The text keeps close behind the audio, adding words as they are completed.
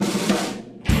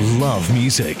love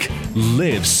music,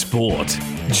 live sport.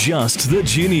 Just the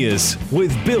Juniors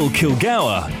with Bill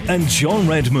Kilgour and John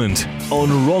Redmond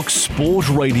on Rock Sport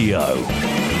Radio.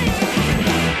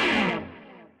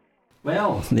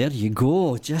 Well, there you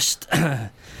go. Just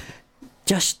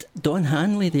Don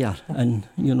Hanley there, and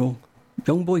young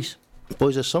boys.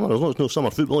 Boys this summer, as long as no summer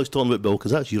football he's talking about, Bill,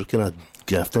 because that's your kind of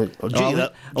gift. I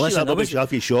wasn't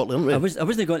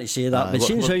going to say that, but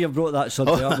since how you brought that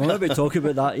subject up, we'll maybe talk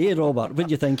about that. Hey, Robert, what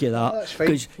do you think of that?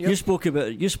 Because you spoke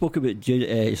about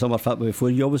summer football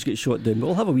before. You always get shot down, but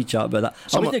we'll have a wee chat about that.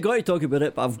 I wasn't going to talk about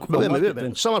it, but I've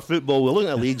got summer football. We're looking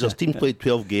at leagues. Our team played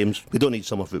 12 games. We don't need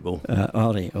summer football.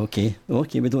 All right, okay,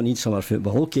 we don't need summer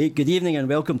football. Okay, good evening and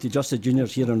welcome to Just the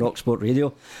Juniors here on Rock Sport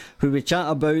Radio, where we chat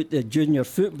about the junior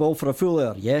football for a full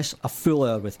hour. Yes, a full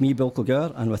hour with me, Bill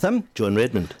Kilgour, and with him, John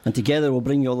Redmond. And together we'll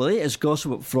bring you all the latest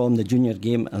gossip from the junior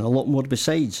game and a lot more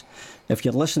besides. If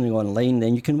you're listening online,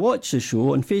 then you can watch the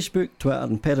show on Facebook, Twitter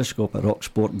and Periscope at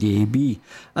Rocksport DAB,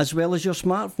 as well as your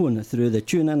smartphone through the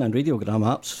TuneIn and Radiogram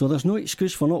apps, so there's no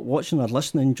excuse for not watching or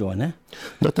listening, John, eh?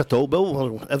 Not at all,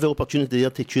 Bill. Every opportunity there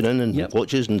to tune in and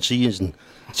watch us and see us and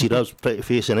see Rab's pretty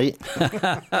face tonight.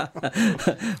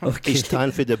 Okay. He's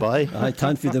tan for Dubai. Aye,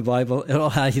 tan for Dubai.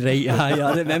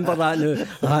 I remember that now.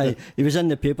 Aye, he was in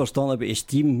the papers talking about his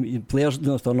team, players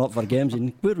turn up for games,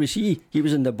 and where was he? He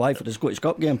was in Dubai for the Scottish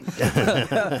Cup game.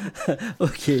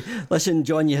 Okay, listen,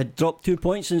 John, you had dropped 2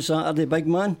 points on Saturday, big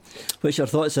man. What's your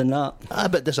thoughts on that? A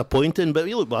bit disappointing, but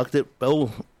we look back at it,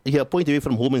 Bill. You get a point away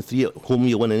from home and 3 at home,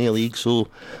 you win any league, so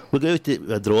we go out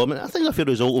to a draw. I mean, I think a fair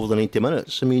result over the 90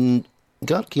 minutes. I mean,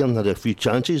 Garcairn had a few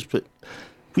chances, but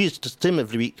we used to same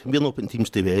every week. We're not putting teams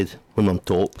to bed when we're on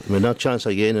top. I mean, that chance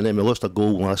again, and then we lost a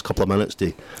goal in the last couple of minutes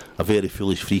to a very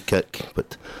foolish free kick.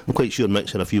 But I'm quite sure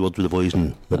mixing a few words with the boys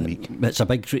in midweek.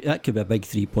 That could be a big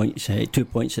 3 points, 2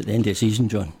 points at the end of the season,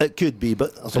 John. It could be,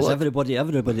 but because everybody at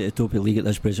the top of the league at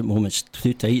this present moment is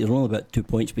too tight. There's only about 2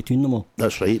 points between them all.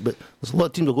 That's right, but there's a lot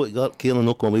of teams that go to Garcairn and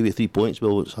knock on away with 3 points.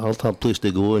 Well, it's a hard place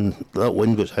to go, and that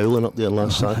wind was howling up there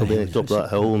last Saturday on the top of that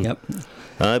hill.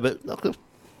 And, but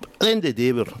at the end of the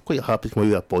day, we're quite happy to come out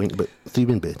with a point, but 3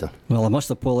 been better. Well, I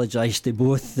must apologise to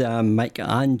both Mick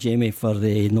and Jamie for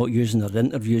not using their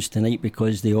interviews tonight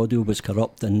because the audio was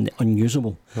corrupt and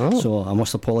unusable. So I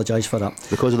must apologise for that.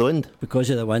 Because of the wind?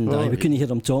 Because of the wind, we couldn't hear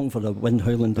them talking for the wind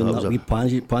howling down that wee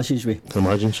passageway. I can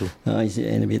imagine so.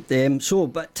 Anyway,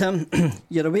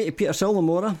 you're away to Peter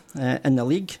Silvermore in the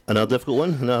league. Another difficult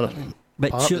one.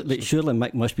 But surely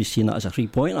Mick must be seeing that as a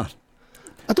 3-pointer.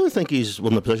 I don't think he's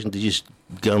in a position to just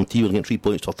guarantee we're getting 3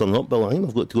 points for turning up, Bill. I think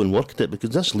we've got to go and work at it, because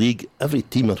this league, every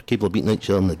team are capable of beating each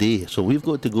other in the day. So we've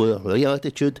got to go there with the right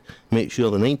attitude, make sure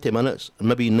the 90 minutes, and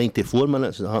maybe 94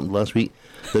 minutes, as it happened last week,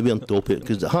 that we're on top of it.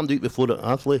 Because it happened the week before at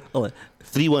Athley,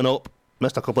 3-1 up,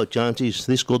 missed a couple of chances,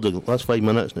 they scored the last 5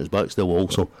 minutes and it's back to the wall.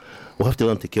 So we'll have to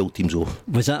learn to kill teams off.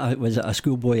 Was it a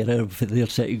schoolboy error for their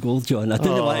City goal, John? I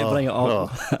didn't want to bring it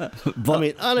up.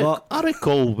 But, I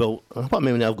recall, well, what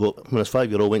memory I've got when I was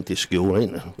 5-year-old, went to school, right,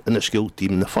 in the school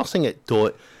team, and the first thing it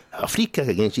taught, a free kick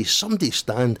against you, somebody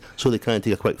stand so they can't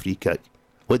take a quick free kick.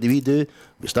 What do?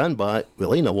 We stand back, we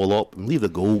line a wall up and leave the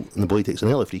goal, and the boy takes an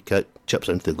early free kick, chips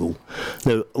into the goal.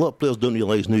 Now, a lot of players don't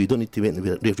realise now you don't need to wait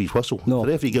until the referee's whistle. No.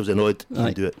 The referee gives a nod, you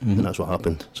can do it, and that's what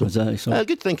happened. So,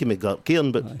 good thinking with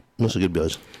Garcairn, but not so good with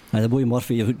us. The boy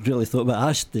Murphy, you really thought about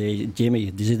asked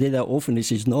Jamie, does he do that often? He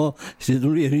says no. He says,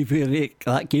 don't really rate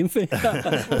that game for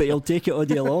but he'll take it all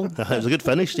day long. It was a good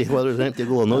finish, whether it was an empty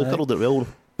goal or not. He curled it well.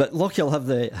 But lucky I'll have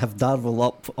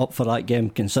Darvel up for that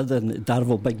game, considering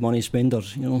Darvel big money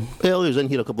spenders, Well, he was in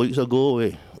here a couple of weeks ago,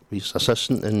 his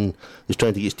assistant, and he's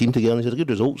trying to get his team together, and he's had good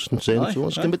results in sense. So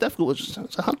it's going to be difficult.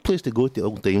 It's a hard place to go to at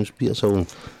all times, Peter. So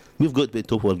we've got to be at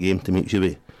the top of our game to make sure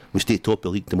we stay top of the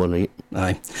league tomorrow night.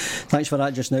 Aye. Thanks for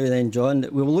that just now then, John.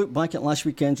 We will look back at last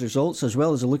weekend's results as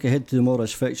well as a look ahead to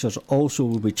tomorrow's fixtures. Also,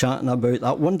 we'll be chatting about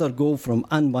that wonder goal from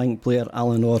Anbank player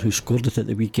Alan Orr, who scored it at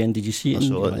the weekend. Did you see it? I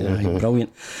saw it,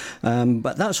 Brilliant.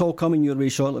 But that's all coming your way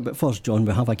shortly. But first, John,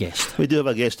 we have a guest. We do have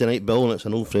a guest tonight, Bill, and it's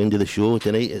an old friend of the show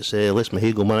tonight. It's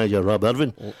Lesmahagow manager Rab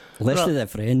Irvine. Less than a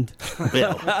friend.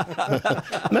 Well,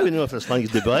 maybe not for as long as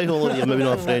Dubai, maybe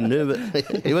not a friend now,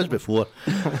 but he was before.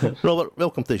 Robert,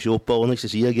 welcome to the show, Paul. Nice to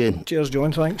see you again. Cheers,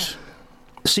 John, thanks.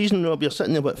 Season, Rob, you're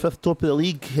sitting about 5th top of the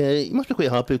league. You must be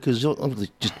quite happy because you're obviously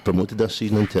just promoted this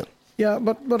season, isn't it? Yeah,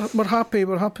 but we're happy.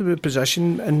 We're happy with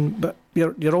position, but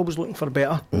you're always looking for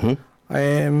better.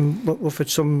 But we've had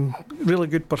some really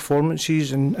good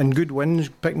performances and good wins,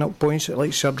 picking up points at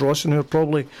like Sir Drawson, who are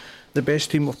probably the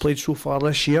best team we've played so far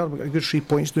this year. We've got a good 3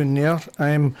 points down there.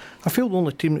 I feel the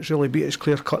only team that's really beat us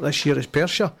clear cut this year is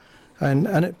Persia. and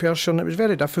at Pershore, and it was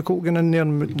very difficult getting in there,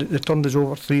 and they turned us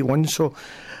over 3-1. So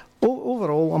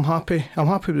overall, I'm happy. I'm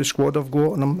happy with the squad I've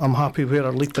got, and I'm happy where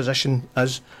our league position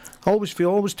is. I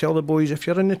always tell the boys, if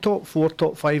you're in the top 4,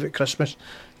 top 5 at Christmas,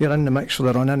 you're in the mix for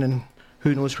the run-in, and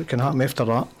who knows what can happen after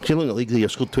that. If you look at the league, you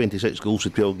scored 26 goals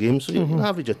in 12 games, so you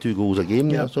average of 2 goals a game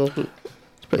there, so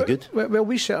it's pretty good. Well,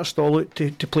 we set our stall out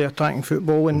to play attacking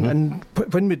football, and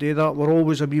when we do that, we're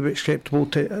always a wee bit sceptical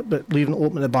to leaving it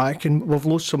open at the back, and we've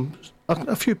lost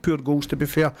a few poor goals, to be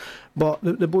fair, but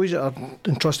the boys that are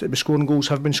entrusted to be scoring goals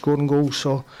have been scoring goals,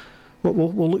 so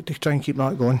we'll look to try and keep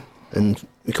that going. And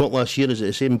we caught last year, is it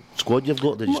the same squad you've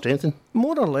got? Did you strengthen?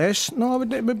 More or less. No,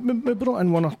 we brought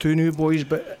in 1 or 2 new boys,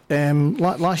 but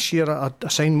last year I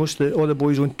signed all the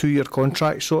boys on 2-year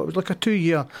contracts, so it was like a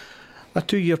 2-year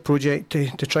project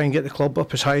to try and get the club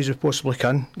up as high as we possibly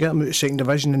can, get them out of second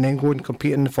division and then go and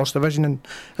compete in the first division, and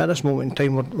at this moment in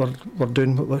time we're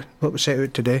doing what we set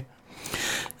out today.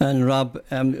 And Rab,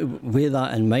 with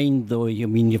that in mind though,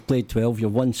 you've played 12,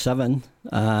 you've won 7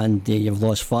 and you've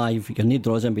lost 5, you've no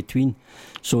draws in between,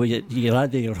 so you're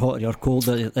either you're hot or you're cold.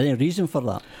 Is there any reason for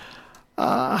that?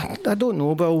 I don't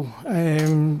know, Bill.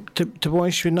 To be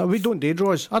honest with you, we don't do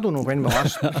draws. I don't know when we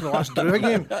last drew a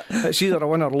game. It's either a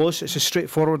win or a loss. It's as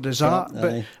straightforward as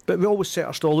that. But we always set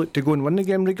our stall out to go and win the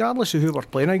game, regardless of who we're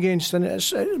playing against. And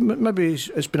maybe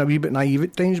it's been a wee bit naive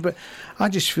at times, but I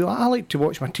just feel I like to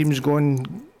watch my teams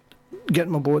going,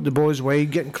 getting the balls wide,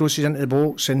 getting crosses into the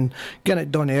box, and getting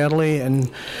it done early,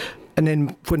 and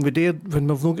then when we've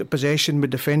not got possession, we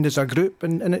defend as a group,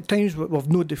 and at times we've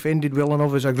not defended well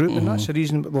enough as a group, and that's the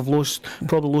reason we've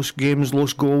probably lost games,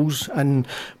 lost goals.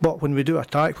 But when we do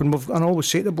attack, and I always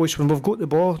say to the boys, when we've got the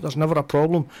ball, there's never a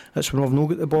problem. It's when we've not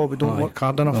got the ball, we don't work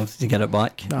hard enough to get it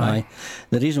back. Aye.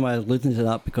 The reason why I was alluding to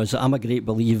that, because I'm a great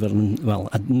believer,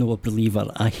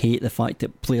 I hate the fact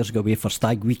that players go away for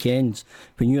stag weekends.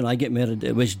 When you and I get married,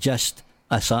 it was just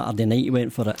a Saturday night you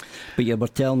went for it, but you were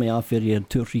telling me after you had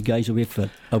 2 or 3 guys away for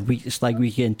a stag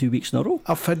weekend 2 weeks in a row.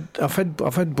 I've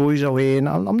had boys away, and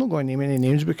I'm not going to name any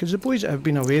names, because the boys that have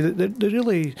been away,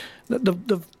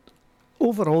 they've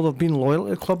overall they've been loyal to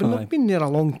the club, and they've been there a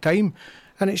long time,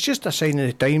 and it's just a sign of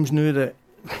the times now that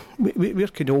we're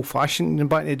kind of old fashioned. And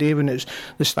back in the day when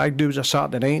the stag do was a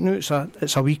Saturday night, now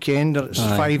it's a weekend, or it's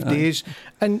 5 days,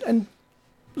 and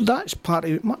that's part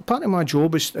of my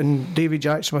job, and Davy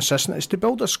Jackson, my assistant, is to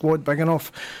build a squad big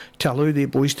enough to allow the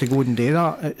boys to go and do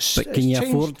that. But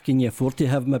can you afford to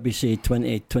have maybe say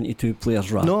 20, 22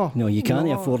 players? Right? No, you can't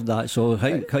afford that. So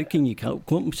how can you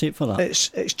compensate for that?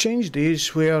 It's changed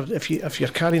days where if you're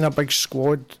carrying a big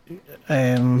squad,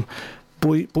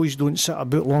 boys don't sit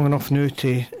about long enough now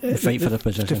to fight for a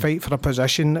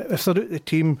position. If they're out the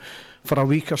team for a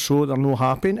week or so, they're not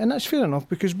happy, and that's fair enough,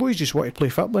 because boys just want to play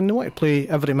football, and they want to play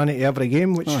every minute of every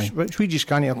game, which we just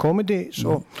can't accommodate.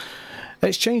 So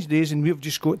it's changed days, and we've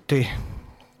just got to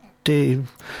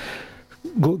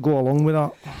go along with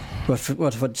that.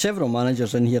 We've had several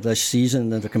managers in here this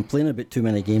season, and they're complaining about too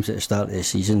many games at the start of the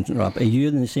season. Rab, are you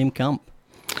in the same camp?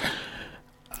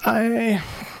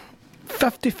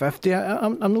 50-50.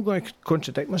 I'm not going to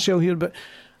contradict myself here, but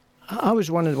I was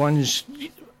one of the ones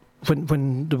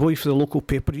when the boy for the local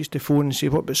paper used to phone and say,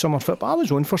 what about summer football? I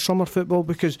was on for summer football,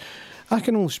 because I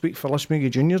can only speak for Lesmahagow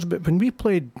juniors, but when we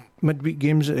played midweek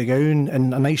games at the Gown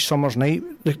and a nice summer's night,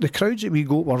 the crowds that we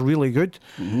got were really good.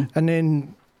 And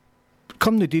then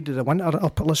come the deed of the winter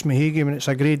up at Lesmahagow, when it's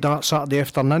a grey dark Saturday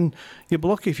afternoon, you'll be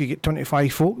lucky if you get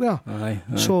 25 folk there. Aye.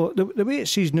 So the way it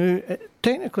sees now,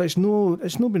 technically it's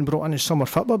not been brought in as summer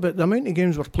football, but the amount of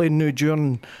games we're playing now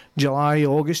during July,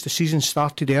 August, the season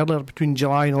started earlier between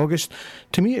July and August.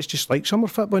 To me, it's just like summer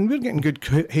football, and we're getting good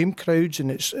home crowds,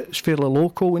 and it's fairly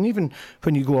local. And even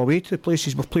when you go away to the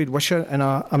places, we've played Wishaw in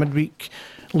a midweek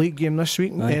league game this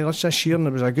week, this year, and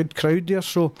there was a good crowd there.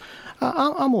 So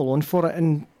I'm all on for it.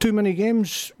 And too many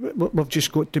games, we've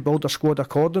just got to build a squad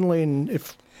accordingly, and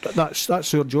if that's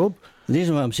our job. The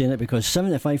reason why I'm saying it, because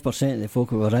 75% of the folk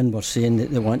who were in were saying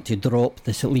that they want to drop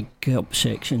this League Cup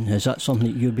section. Is that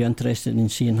something that you'd be interested in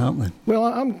seeing happening? Well,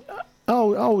 I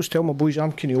always tell my boys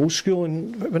I'm kind of old school,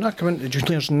 and when I came into the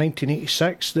juniors in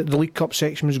 1986, the League Cup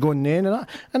section was going then,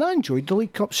 and I enjoyed the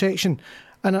League Cup section.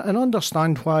 And I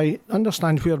understand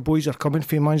where boys are coming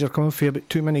from, managers are coming from about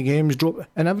too many games,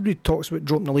 and everybody talks about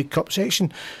dropping the League Cup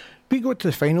section. We got to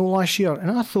the final last year, and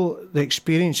I thought the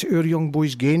experience that our young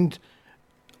boys gained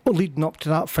leading up to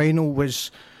that final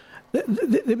was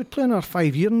they would play in our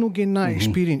 5 year and no gain that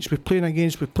experience. We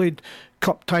played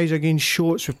cup ties against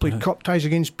Shorts, we played cup ties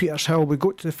against Petershill, we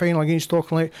got to the final against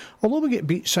Auckland. Although we get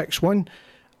beat 6-1,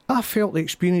 I felt the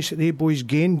experience that they boys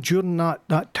gained during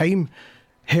that time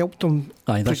helped them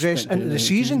progress into the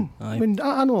season. I mean,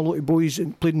 I know a lot of boys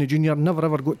that played in the junior never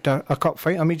ever got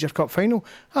to a major cup final.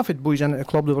 I've had boys into the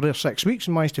club that were there 6 weeks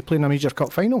and managed to play in a major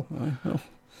cup final.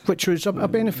 Which was a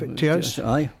benefit to us.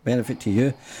 Benefit to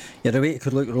you. You're away to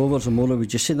Kilgour Rovers and Mona.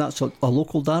 Would you say that's a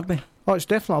local derby? Oh, it's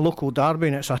definitely a local derby,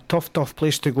 and it's a tough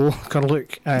place to go, Kilgour.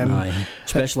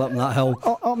 Especially up on that hill.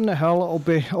 Up on the hill,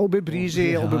 it'll be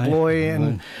breezy, it'll be blowy,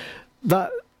 and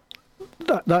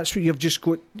that's what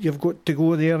you've got to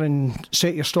go there and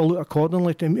set your stall out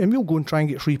accordingly. And we'll go and try and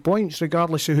get 3 points,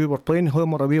 regardless of who we're playing.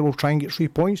 Home or away, we'll try and get 3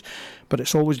 points. But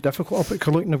it's always difficult up at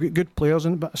Kilgour, and they've got good players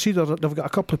in it. But I see they've got a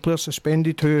couple of players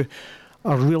suspended who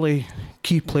are really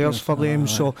key players for them.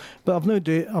 So, but I've no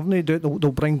doubt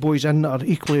they'll bring boys in that are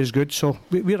equally as good. So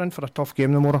we're in for a tough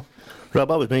game tomorrow. Rab,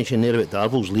 I was mentioning there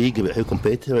about Darville's league, about how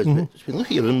competitive it is. But look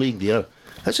at your own league there.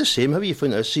 It's the same. How do you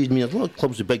find it this season? I mean, there's a lot of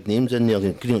clubs with big names in there.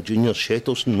 Greenock Juniors,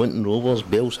 Shettleston, Winton Rovers,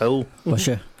 Bells Hill. Wish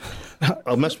you.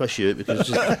 I'll miss you out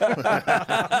because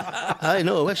I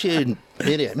know. Wish you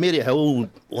Mary Hill,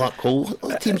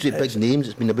 Larkhall. Teams with big names.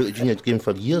 It's been about the junior game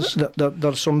for years.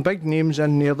 There's some big names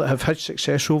in there that have had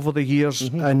success over the years,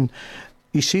 and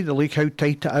you see the league how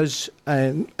tight it is.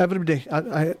 And everybody,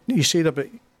 you said about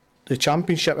the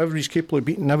championship. Everybody's capable of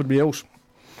beating everybody else.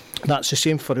 That's the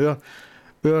same for our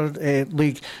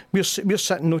league. We're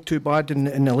sitting not too bad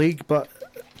in the league, but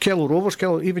Kilgour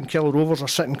Rovers are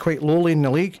sitting quite lowly in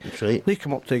the league. That's right. They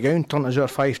come up to the ground, turned us our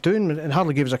 5-2 and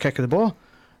hardly gave us a kick of the ball.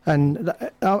 And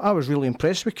I was really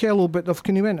impressed with Kilgour, but they've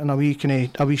kind of went in a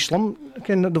wee slump.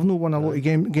 They've not won a lot of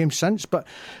games since.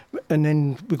 And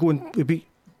then we go and we beat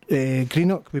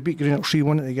Greenock. We beat Greenock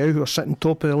 3-1 at the Gow, who are sitting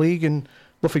top of the league, and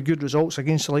we've had good results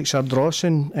against the likes of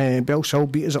Drawson. Bells Hill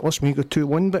beat us at Lesmahagow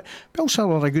 2-1, but Bells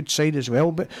Hill are a good side as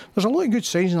well. But there's a lot of good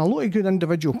sides and a lot of good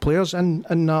individual players in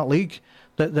that league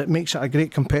that makes it a great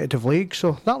competitive league.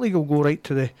 So that league will go right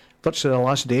to virtually the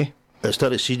last day. At the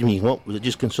start of the season, when you come up, was it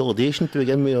just consolidation to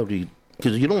begin with,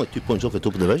 because you're only 2 points off the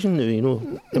top of the division now, you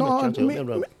know?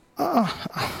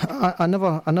 I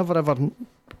never ever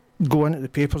go into the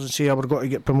papers and say, we've got to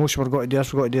get promotion, we've got to do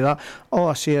this, we've got to do that. All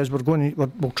I say is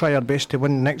we'll try our best to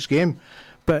win the next game.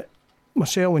 But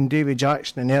myself and Davy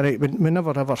Jackson and Eric, we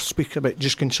never ever speak about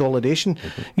just consolidation.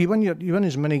 You win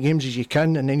as many games as you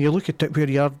can, and then you look at it where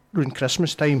you are around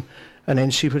Christmas time, and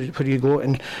then see where you go.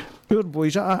 And our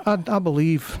boys, I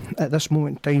believe at this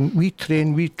moment in time, we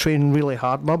train really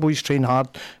hard. My boys train hard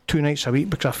 2 nights a week,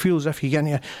 because I feel as if you get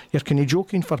into you're kind of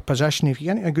joking for position. If you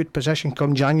get into a good position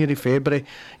come January, February,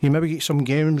 you maybe get some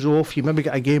games off, you maybe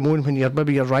get a game on when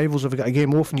maybe your rivals have got a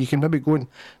game off, and you can maybe go and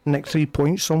nick 3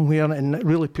 points somewhere, and it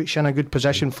really puts you in a good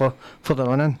position for the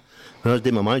run-in. When I was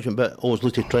doing my management bit, I always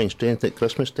look to try and strengthen at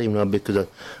Christmas time now, because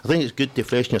I think it's good to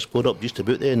freshen your squad up just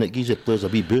about there, and it gives the players a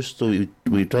wee boost. So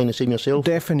were you trying the same yourself?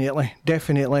 Definitely.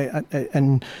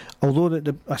 And although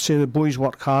I say the boys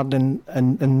work hard and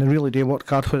they really do work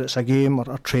hard, whether it's a game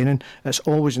or training, it's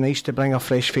always nice to bring a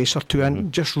fresh face or two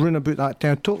in. Just run about that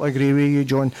time. I totally agree with you,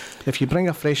 John. If you bring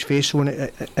a fresh face on,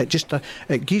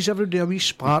 it gives everybody a wee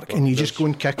spark, and you just go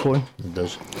and kick on. It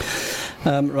does.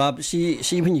 Rab,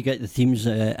 see when you get the teams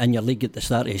in your league at the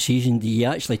start of the season, do you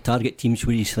actually target teams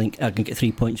where you think, I can get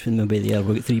 3 points from maybe there,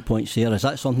 we'll get 3 points there? Is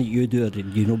that something you do, or do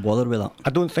you not bother with that? I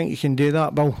don't think you can do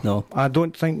that, Bill. No. I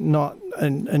don't think, not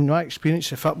in my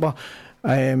experience of football.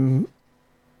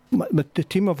 But the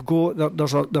team I've got, I've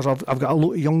got a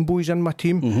lot of young boys in my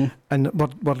team, and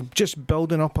we're just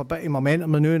building up a bit of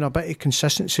momentum now and a bit of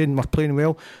consistency, and we're playing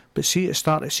well. But see, at the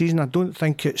start of the season, I don't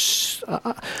think it's.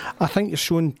 I think you're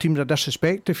showing teams a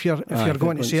disrespect if you're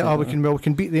going to say, we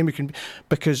can beat them,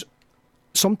 because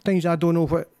sometimes I don't know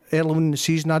what. Early in the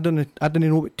season, I didn't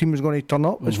know what team was going to turn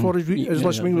up as far as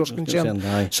Lesmahagow was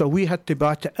concerned. So we had to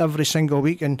bat it every single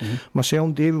week, and myself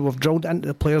and David, we've drilled into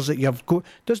the players that you've got.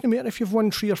 Doesn't matter if you've won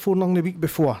 3 or 4 nil the week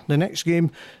before. The next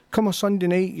game, come a Sunday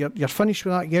night, you're finished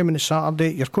with that game on the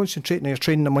Saturday, you're concentrating on your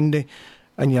training on Monday,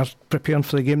 and you're preparing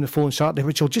for the game the following Saturday,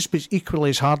 which will just be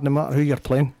equally as hard no matter who you're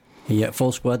playing. You get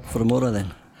full squad for tomorrow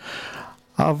then?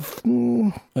 You're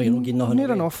not getting nothing near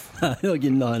away. Enough. Not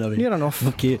getting nothing away. Near enough.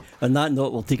 Okay, on that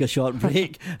note, we'll take a short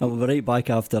break and we'll be right back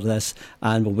after this,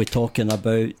 and we'll be talking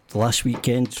about last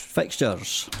weekend's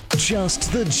fixtures.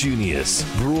 Just the Juniors,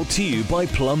 brought to you by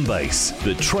Plumbase,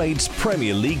 the Trades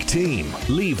Premier League team.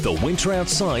 Leave the winter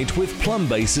outside with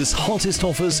Plumbase's hottest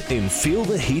offers in Feel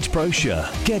the Heat brochure.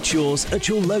 Get yours at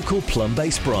your local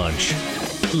Plumbase branch.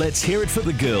 Let's Hear It for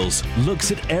the Girls looks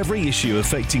at every issue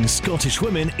affecting Scottish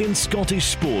women in Scottish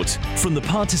sport, from the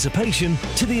participation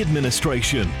to the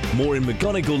administration. Maureen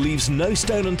McGonigal leaves no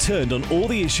stone unturned on all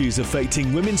the issues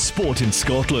affecting women's sport in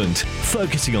Scotland.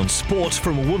 Focusing on sport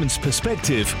from a woman's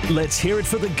perspective, Let's Hear It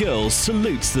for the Girls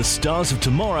salutes the stars of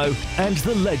tomorrow and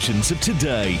the legends of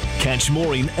today. Catch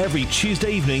Maureen every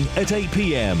Tuesday evening at 8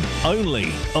 p.m,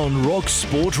 only on Rock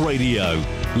Sport Radio.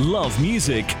 Love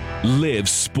music, live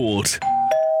sport.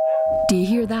 Do you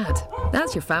hear that?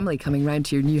 That's your family coming round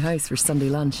to your new house for Sunday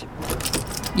lunch.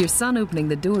 Your son opening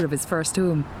the door of his first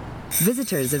home.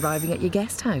 Visitors arriving at your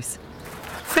guest house.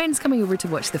 Friends coming over to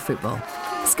watch the football.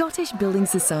 Scottish Building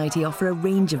Society offer a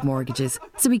range of mortgages,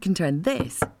 so we can turn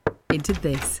this into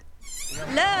this.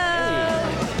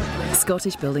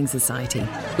 Scottish Building Society.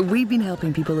 We've been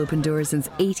helping people open doors since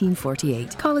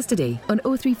 1848. Call us today on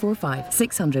 0345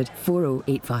 600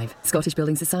 4085. Scottish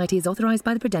Building Society is authorised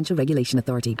by the Prudential Regulation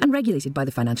Authority and regulated by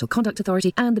the Financial Conduct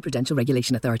Authority and the Prudential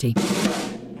Regulation Authority.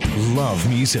 Love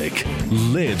music,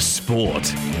 live sport.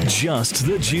 Just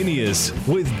the Juniors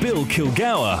with Bill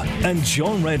Kilgour and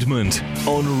John Redmond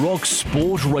on Rock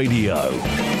Sport Radio.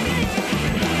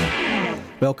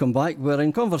 Welcome back. We're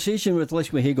in conversation with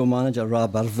Lesmahagow manager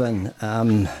Rab Irvine.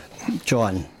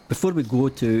 John, before we go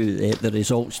to the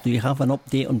results, do you have an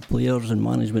update on players and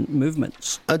management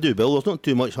movements? I do, Bill. There's not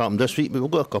too much happened this week, but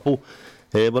we've got a couple.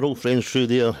 We're all friends through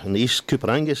there in the East. Cooper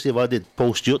Angus, they've added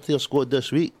Paul Stewart to their squad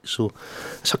this week. So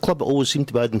it's a club that always seem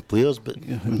to be adding players, but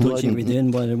don't seem to be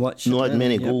doing very much. Not had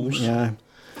many goals. Yeah.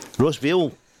 Ross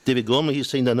Vale, David Gormley, he's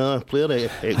signed another player,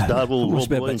 ex-Darvel. Must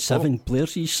be about 7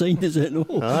 players he's signed, is it? No.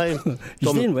 Aye.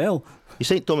 He's doing well. He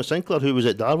signed Thomas Sinclair, who was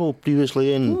at Darvel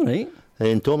previously, All right.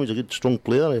 And Tommy's a good, strong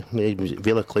player. He was at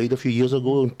Vela Clyde a few years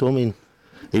ago, and Tommy,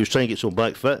 he was trying to get so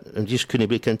back fit and just couldn't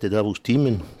break into Darvel's team,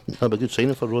 and that'd be a good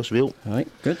signing for Ross Vale. All right,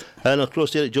 good. And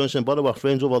across there at Johnson Borough, our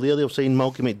friends over there, they've signed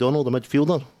Malcolm McDonald, the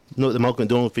midfielder. Not the Malcolm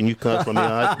McDonald for Newcastle,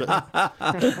 but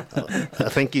I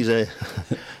think he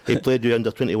played with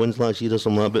under 21s last year or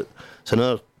something like that. But it's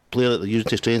another player that they're using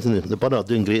to strengthen. The Borough are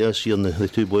doing great this year, and the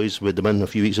two boys with them in a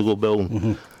few weeks ago, Bill.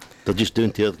 And they're just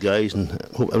doing to earth guys, and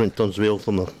hope everything turns well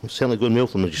for them. It's certainly going well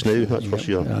for them just now, that's for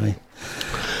sure. Aye.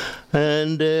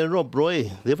 And Rob Roy,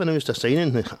 they've announced a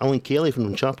signing, Alan Kelly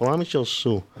from Chapel Amateurs.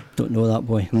 So don't know that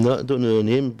boy. No, don't know the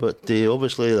name, but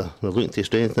obviously they're looking to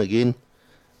strengthen again.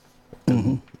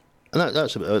 And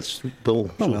that's about it, Bill.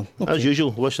 Okay. As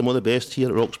usual, wish them all the best here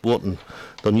at Rock Sport and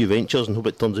their new ventures, and hope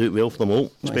it turns out well for them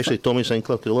all, especially Tommy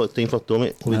Sinclair, because a lot of time for Tommy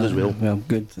as well. Well,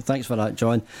 good. Thanks for that,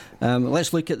 John.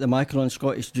 Let's look at the Macron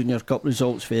Scottish Junior Cup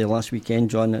results for last weekend,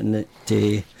 John,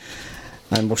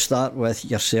 and we'll start with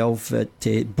yourself at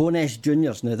Bowness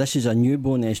Juniors. Now, this is a new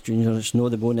Bowness Juniors. It's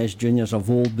not the Bowness Juniors of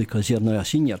old, because you're now a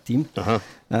senior team. They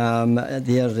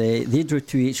drew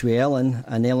 2-8 with Ellen,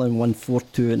 and Ellen won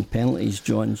 4-2 in penalties,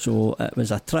 John. So it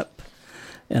was a trip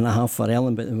and a half for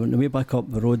Ellen, but they went way back up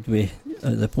the road with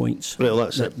the points. Well,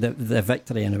 that's it. The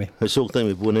victory, anyway. It's the whole time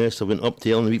with Bowness. They went up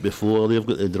to Ellen the week before. They've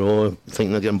got the draw. I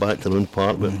think they're getting back to their own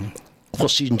park, but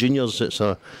first season juniors, it's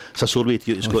a sore way to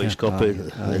get the Scottish Cup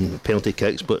and penalty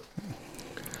kicks, but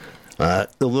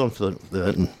they'll learn for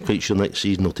that, and quite sure next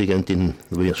season they'll take it into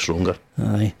the way stronger.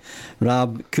 Aye.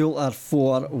 Rab, Coulter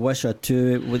 4, Wishaw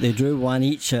 2. They drew 1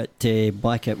 each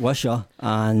back at Wishaw,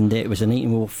 and it was a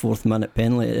 94th minute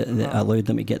penalty that allowed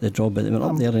them to get the draw, but they went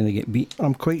up there and they get beat.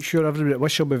 I'm quite sure everybody at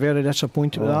Wishaw will be very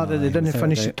disappointed with that. They didn't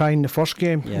finish the tie in the first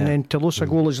game, and then to lose a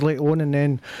goal is late on, and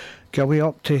then get away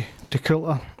up to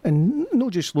Coulter, and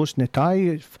not just losing the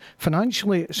tie,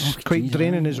 financially it's quite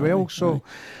draining as well. So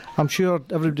I'm sure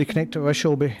everybody connected to Wishaw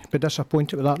will be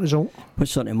disappointed with that result. What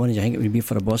sort of money do you think it would be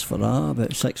for a bus for that?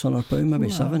 About £600, maybe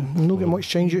 £700? Not get much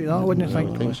change out of that, wouldn't you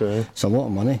think? So, it's a lot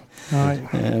of money.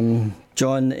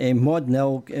 John, Mod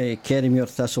 0, Kerrymure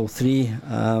Thistle 3.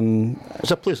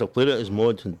 It's a place I played at as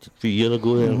Mod a few years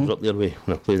ago. I was up there when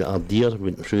I played at Ardeer.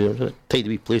 Went through a tight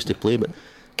wee place to play, but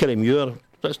Kerrymure,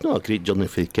 it's not a great journey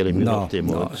for Kerrymure up to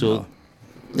Mod.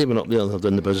 They went up there, they've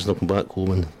done the business, they'll come back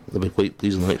home, and they'll be quite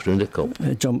pleased in the next round of the cup.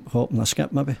 A jump, hop and a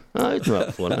skip, maybe? It's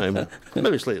not fun.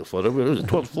 Maybe slightly further. It was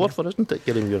towards Forfar, isn't it,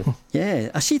 Kerrymure? Yeah,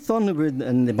 I see Thornwood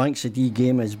and the Banks of D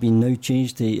game has been now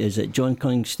changed to, is it John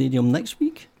Cunning Stadium next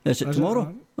week? Is it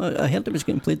tomorrow? I heard it was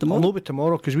getting played tomorrow. It'll be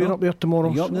tomorrow, because we're up there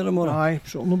tomorrow. You're up there tomorrow? Aye,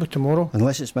 so it'll be tomorrow.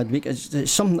 Unless it's midweek. It's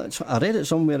something I read it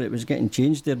somewhere, it was getting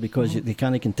changed there because they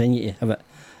can't continue to have it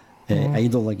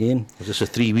idle again. Is this a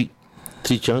 3 week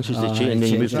 3 chances to change and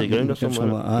then you move to the ground or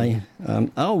something like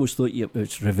that. I always thought it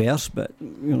was reverse, but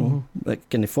you know, like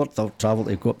can afford to travel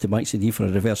to go up to Maxidee for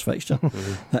a reverse fixture.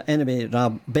 Anyway,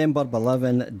 Rab, Benburb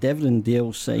 11,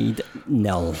 Devondale side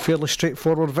 0. Fairly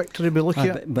straightforward victory we look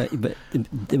at. But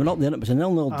they were up there and it was a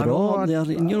 0-0 draw up there,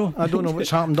 and, you know. I don't know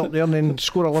what's happened up there and then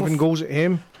score 11 goals at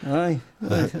home. Aye.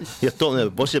 You're talking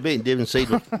about Bossy Bay and Devon side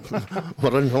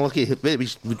we're unlucky.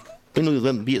 We know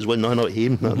they beat us 1-0 at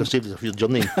home. That would have saved us a few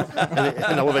journey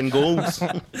and 11 goals.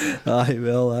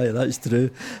 Aye, that's true.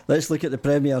 Let's look at the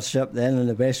Premiership then in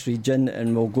the West Region,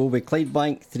 and we'll go with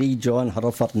Clydebank 3, John,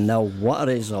 Hereford 0. What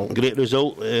a result. Great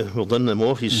result. Well done them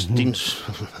off. His teams,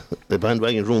 the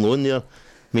bandwagon's rolling on there. I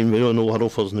mean, we all know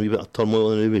Hereford's in a wee bit of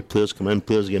turmoil now with players coming in,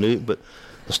 players going out, but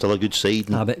they're still a good side.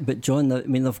 But John, I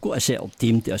mean, they've got a settled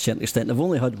team to a certain extent. They've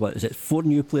only had, 4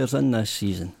 new players in this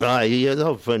season? Aye, yeah, they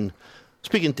have. And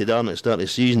speaking to Dan at the start of the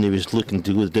season, he was looking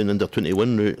to go down under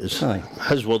 21 route.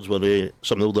 His words were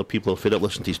some of the older people are fed up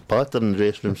listening to his pattern in the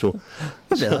dressing room. So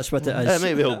that's what it is. It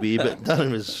may well be, but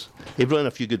Dan he brought in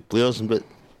a few good players, but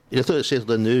I thought it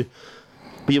settled in now.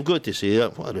 But you've got to say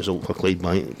that what a result for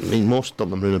Clydebank. I mean, Moss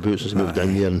turned him round about since he moved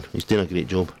in there, and he's doing a great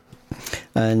job.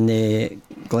 And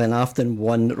Glenafton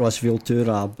 1, Rossville 2,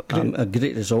 Rab. A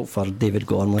great result for David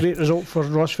Gormley. Great result for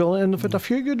Rossville, and they've had a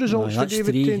few good results for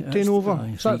David taking over.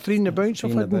 Is that 3 in the bounce?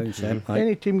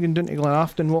 Any team going down to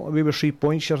Glenafton, walk away with 3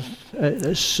 points,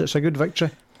 it's a good victory.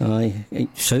 Aye,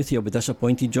 Southie will be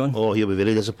disappointed, John. Oh, he'll be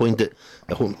very disappointed.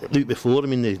 The week before, I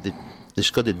mean, they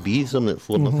scudded Bees at 4-0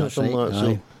 or something like that.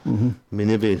 So, I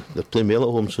mean, they're playing well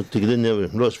at home, so to get in there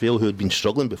with Rossville, who had been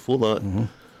struggling before that.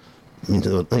 I mean, I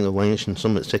think they're languishing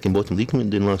some at second bottom league went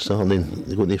down last Saturday, and then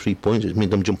they got their 3 points. It made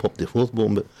them jump up to 4th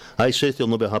bottom. But Southie will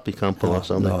not be a happy camper last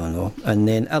Saturday. No. And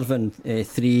then Irvine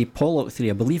 3, Pollock 3.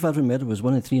 I believe Irvine Meadow was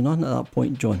 1-3 at that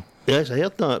point, John. Yes, I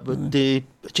heard that, but it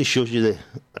just shows you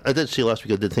I did say last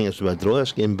week I did think it was a draw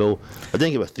this game, Bill. I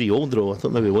didn't give a 3-all draw. I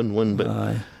thought maybe 1-1,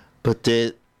 but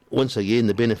once again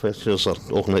the beneficiaries are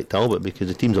Auchinleck Talbot, because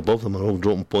the teams above them are all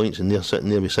dropping points and they're sitting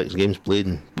there with 6 games played,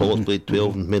 and Pollock's played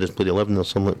 12 and Meadows played 11 or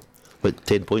something. About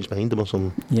 10 points behind them or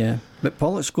something. Yeah, but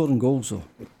Pollock's scoring goals though.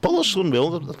 Pollock's scoring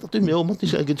well. They're doing well.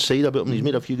 Murty's got a good side about him. He's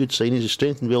made a few good signings. He's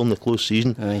strengthened well in the close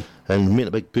season. And made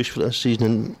a big push for this season.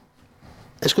 And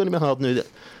it's going to be hard now.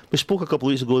 We spoke a couple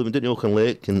of weeks ago. They went down to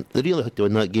Auchinleck, and they really had to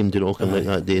win that game down to Auchinleck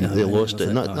that day, and they lost it.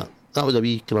 And that was a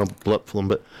wee kind of blip for them.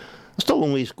 But there's still a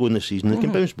long ways to go in the season. They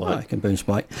can bounce back. They can bounce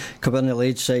back. Kilburn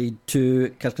Edge side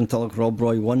 2, Kirkintilloch Rob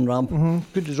Roy 1, Rab.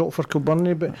 Good result for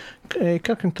Kilburn, but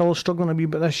Kirkintilloch struggling a wee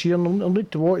bit this year, and they'll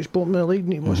need to watch bottom of the league,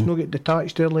 and it must not get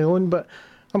detached early on. But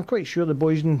I'm quite sure the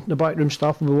boys in the backroom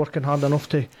staff will be working hard enough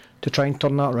to try and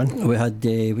turn that around. We had,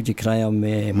 would you cry him,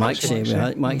 Maxie? We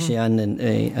had Maxie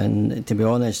and to be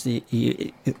honest,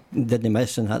 he didn't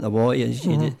miss and hit the wall.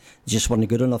 He just wasn't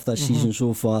good enough this season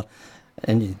so far.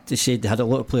 And they said they had a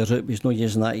lot of players out, but he's not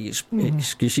using that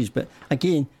excuses. But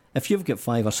again, if you've got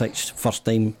 5 or 6 first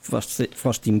team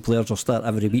players will start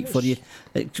every week for you,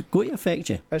 it's going to affect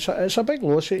you. It's a big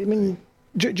loss. I mean,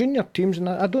 junior teams, and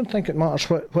I don't think it matters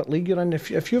what league you're in.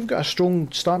 If you've got a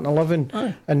strong starting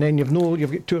 11, and then you've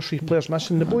got 2 or 3 players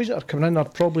missing, the boys that are coming in are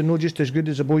probably not just as good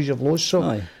as the boys you've lost.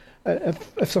 So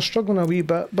if they're struggling a wee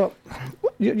bit, but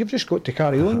you've just got to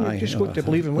carry on. You've just got to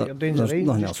believe in what you're doing is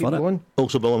right. Just keep going.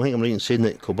 Also, Bill, I think I'm right in saying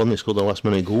that Kilburn scored a last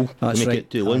minute goal to make it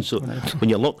 2-1. So when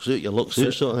your luck's out,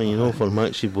 sort of thing, you know, for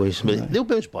Maxie boys. But they'll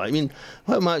bounce back. I mean,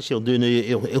 what Maxie will do now,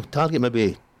 he'll target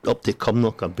maybe up to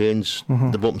Cumnock or Ben's,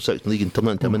 the bottom 6 league, and turn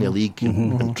it into a mini league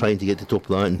and trying to get to the top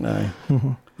of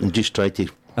that and just try to.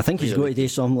 I think he's got to do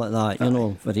something like that, you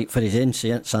know, for his own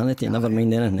sanity, never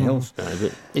mind anything else.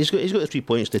 But he's got the 3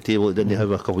 points to the table that didn't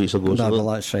have a couple of weeks ago. Well,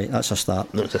 that's right, that's a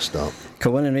start. That's a start.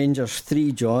 Kilwinning Rangers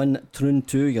 3, John, Troon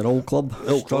 2, your old club.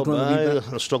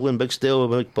 They're struggling big still.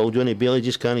 Big Paul Johnny Bailey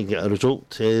just can't get a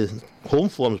result. Home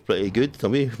form's pretty good,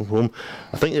 away from home.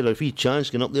 I think they're a free chance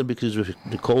getting up there, because we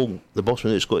recall the boss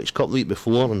went out the Scottish Cup the week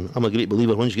before, and I'm a great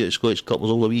believer once you get the Scottish Cup, there's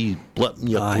all a wee blip in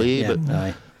your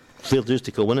play. Fair dues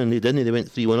to Kilwinning, they didn't. They went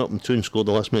 3-1 up, and Troon scored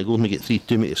the last minute goal to make it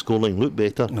 3-2, make the scoreline look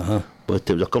better. But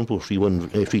it was a comfortable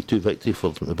 3-2 victory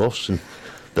for the Buffs, and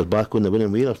they're back on the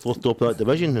winning way. They're 4th top of that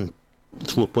division and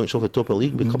 4 points off the top of the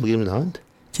league with a couple of games in hand.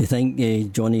 Do you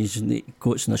think Johnny's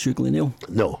coaching a sugar nail?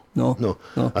 No.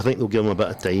 I think they'll give him a bit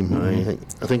of time.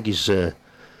 I think he's.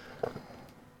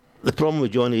 The problem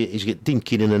with Johnny, he's got Dean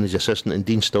Keenan in his assistant, and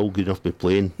Dean's still good enough to be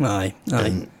playing.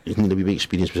 And he's need a wee bit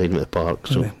experience beside him at the park.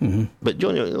 So, but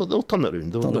Johnny, they'll turn it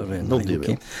around. They'll do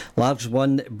it. Largs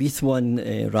 1, Beath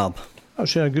 1, Rab.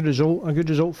 That's a good result. A good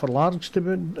result for Largs to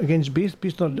be against Beath.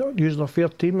 Beath are using a fair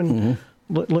team and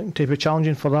looking to be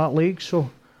challenging for that league.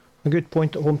 So a good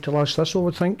point at home to Last Thistle, I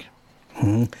would think.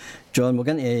 John, we're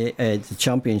going to the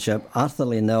Championship.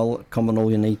 Arthurlie 0,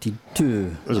 Cumbernauld United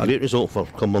 2. It was a great result for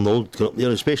Cumbernauld to up there,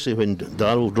 especially when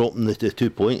Darrell dropped in the 2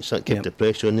 points. That kept the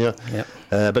pressure in there.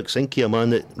 Big Sinky, a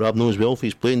man that Rab knows well for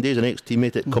his playing days, an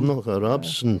ex-teammate at Cumbernauld,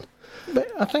 Rab's. And but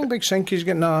I think Big Sinky's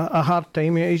getting a hard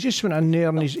time. He's just went in there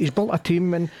and he's built a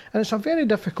team, and it's a very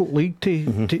difficult league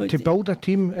to build a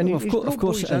team. And of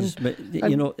course it is, but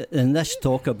you know, in this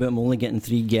talk about him only getting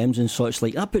 3 games and such,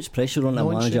 like that puts pressure on the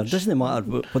manager. It doesn't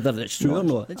matter whether it's true or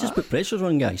not. It just puts pressure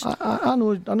on guys. I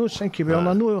know Sinky well, and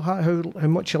I know how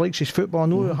much he likes his football. I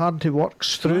know how hard he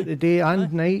works throughout the day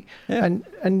and night,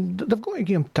 and they've got to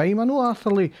give him time. I know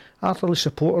Arthurlie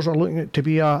supporters are looking at to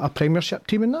be a Premiership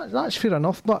team, and that's fair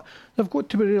enough, but they've got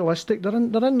to be realistic. They're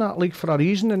in that league for a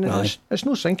reason, and it's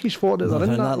no Sinky's fault that they're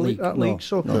in that league.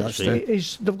 So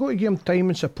they've got to give him time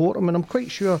and support him, and I'm quite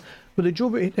sure with the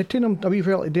job, it took him a wee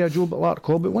while to do a job at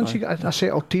Larkhall, but once you get a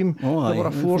settled team, they were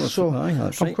a force, so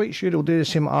I'm quite sure he'll do the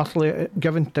same at Arthurlie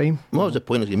given time. What was the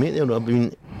point as you make there, Rob? I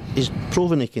mean, he's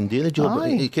proven he can do the job.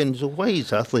 He can, so why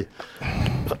is Arthurlie?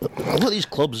 A lot of these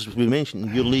clubs we mentioned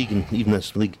in your league and even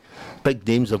this league, big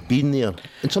names have been there,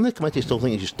 and some of the committees still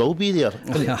think he should still be there.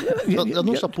 They're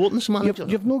not supporting this manager.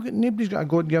 Nobody's got a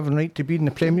God-given right to be in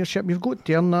the Premiership. You've got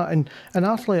to earn that, and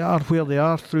Arthurlie are where they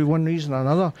are through one reason or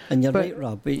another. And you're right,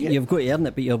 Rob, but you've got to earn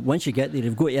it, but once you get there,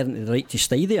 you've got to earn the right to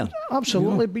stay there.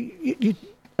 Absolutely, but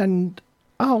and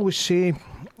I always say,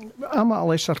 I'm at a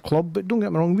lesser club, but don't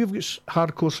get me wrong, we've got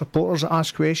hardcore supporters that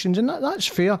ask questions, and that's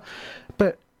fair,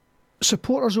 but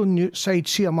supporters on the outside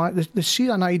see they see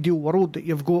an ideal world that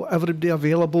you've got everybody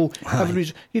available.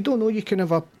 You don't know, you can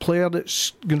have a player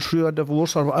that's going through a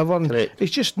divorce or whatever, and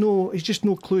it's just no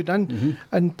clued in.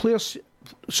 And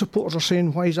supporters are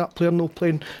saying, why is that player no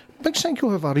playing? Big Sinky will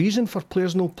have a reason for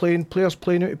players not playing, players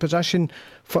playing out of position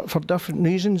for different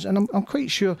reasons, and I'm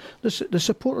quite sure the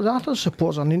supporters, Arthur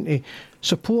supporters, are needing to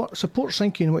support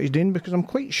Sinky in what he's doing, because I'm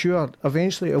quite sure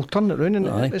eventually he'll turn it around,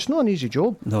 and it's not an easy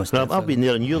job. No, it's I've been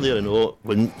there, and you're there, and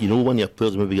when your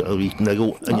players maybe get a wee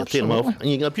niggle, and you're taking him off, and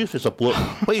you get abused for support.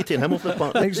 Why are you taking him off the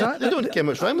park? Exactly. They don't care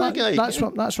much wrong with that guy. That's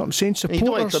what I'm saying. Supporters, you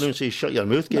don't want to turn around and say shut your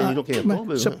mouth, guy. You don't care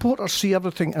about it. Supporters see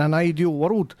everything in an ideal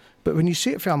world, but when you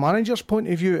see it from a manager's point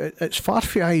of view, it's far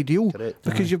from ideal. Correct.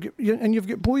 Because you've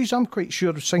got boys. I'm quite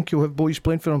sure Sinky will have boys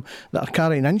playing for him that are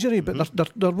carrying injury, but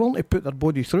they're willing to put their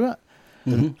body through it.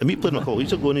 And we played him a couple of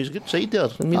weeks ago, and he's a good side there.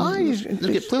 I mean,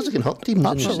 they get players that can hurt teams.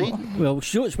 Absolutely. Well,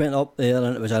 Shorts went up there,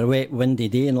 and it was a wet, windy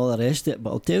day, and all the rest of it. But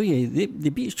I'll tell you, they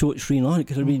beat Shorts 3-0. It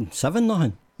could have been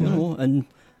 7-0. You know, and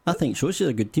I think Shorts is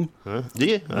a good team. Do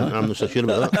you? I'm not so sure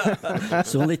about that.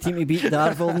 It's the only team to beat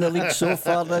Darvel in the league so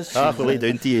far this half the way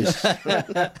down to you.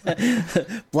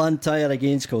 Blantyre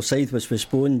against Kilsyth was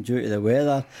postponed due to the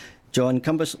weather. John,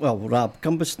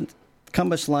 Cumberslang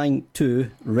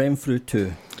 2, Renfrew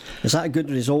 2. Is that a good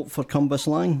result for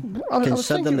Cumberslang,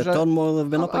 considering the turmoil they've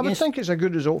been up against? I would think it's a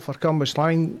good result for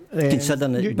Cumberslang.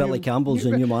 Considering that Billy Campbell's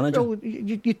the new manager. Well,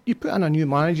 you put in a new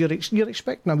manager, you're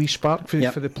expecting a wee spark for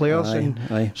the players,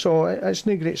 so it's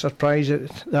no great surprise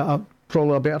that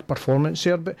probably a better performance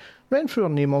there. But Renfrew are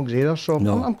no mugs either, so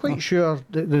I'm quite sure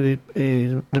that Billy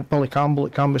Campbell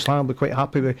at Cumberslang will be quite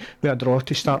happy with a draw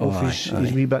to start off his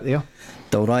wee bit there.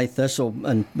 Dalry Thistle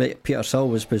and Petershill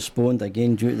was postponed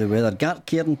again due to the weather.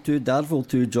 Gartcairn 2, Darvel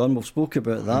 2, John, we've spoke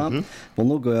about that. We'll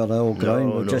not go our old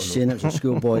ground, we're just saying it was a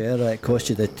schoolboy error, it cost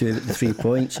you the 3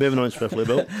 points. Moving on swiftly,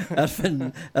 Bill.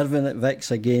 Irvine at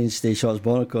Vicks against Shotts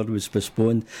Bonnecord was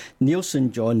postponed.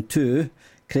 Nielsen John 2,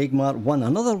 Craigmart 1,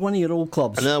 another one of your old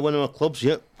clubs. Another one of our clubs,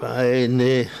 yep. And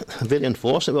very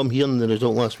unfortunate, I'm hearing the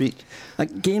result last week.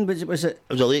 Again, was it?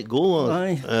 It was a late goal,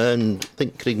 and I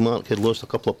think Craigmart had lost a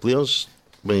couple of players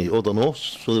by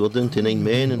Odernos, so they were down to 9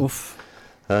 men, and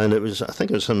I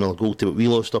think it was another goal to what we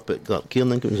lost up at Gartcairn.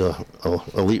 I think it was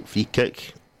a late free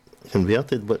kick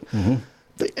converted, but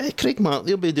Craigmart,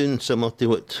 they'll be doing similar to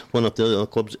what one of the other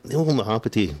clubs. They'll be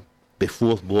happy to be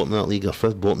 4th bottom in that league or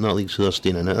 5th bottom in that league, so they're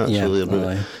staying in it.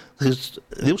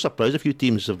 They'll surprise a few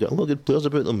teams. They've got a lot of good players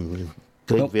about them.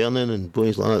 Greg Vernon and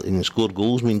boys like that, and score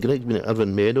goals. I mean, Greg's been at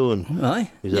Irvine Meadow, and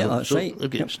that's right. They've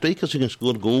got strikers who can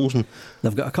score goals, and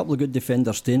they've got a couple of good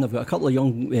defenders staying. They've got a couple of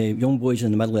young boys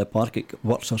in the middle of the park that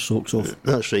works their socks off.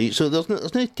 That's right. So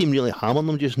there's no team really hammering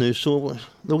them just now. So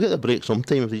they'll get a break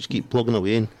sometime if they just keep plugging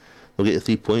away. And they'll get the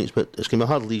 3 points, but it's going to be a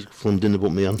hard league from doing the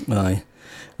bottom of the Aye.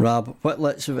 Rab,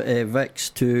 Whitlets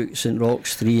Vicks 2, St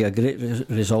Roch's 3, a great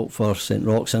result for St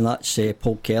Roch's, and that's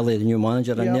Paul Kelly, the new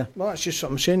manager, in there. Well, that's just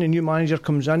what I'm saying. The new manager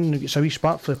comes in and gets a wee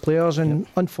spark for the players, and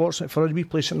unfortunately for us, we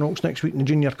play St Roch's next week in the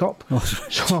Junior Cup.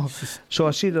 So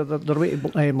I see they're way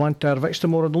to Blantyre Vicks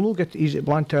tomorrow. They'll not get easy to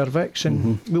Blantyre Vicks,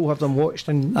 and we'll have them watched.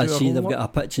 And I see they've got a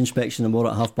pitch inspection tomorrow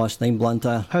at 9:30,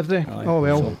 Blantyre. Have they? Aye. Oh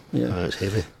well. So, yeah. It's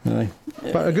heavy. Aye.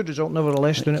 But a good result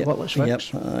nevertheless, doing it Whitlets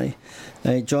Vicks. Yep, aye.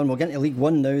 John, we'll get into League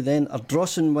 1 now then.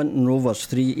 Ardrossan Winton Rovers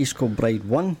 3, East Kilbride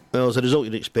 1. Well, as a result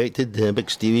you'd expected, Big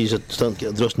Stevies are starting to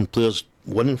get Ardrossan players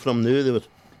winning from now. They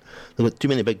got too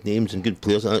many big names and good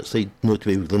players that actually know to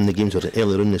be winning the games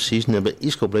earlier in the season. But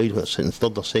East Kilbride were sitting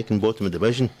third or second bottom of the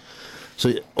division.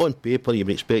 So on paper you'd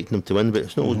be expecting them to win, but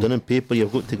it's not all done on paper.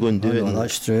 You've got to go and do it.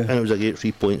 That's true. And it was a great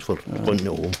 3 points for Winton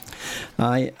at home.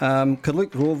 Aye.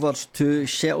 Carluke Rovers 2,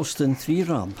 Shettleston 3,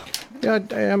 Rab. Yeah,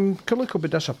 Carluke will be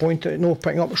disappointed at not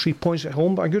picking up the 3 points at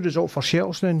home, but a good result for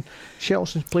Shettleston.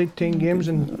 Shettleston's played 10 games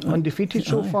and undefeated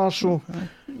so far, so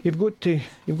you've got to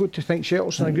think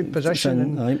Shettleston in a good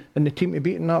position and the team to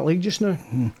beat in that league just now.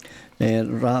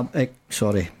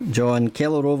 John,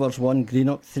 Keller Rovers 1,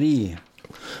 Greenock 3.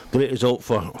 Great result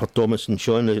for Thomas and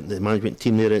Sean, the management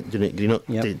team there at Greenock.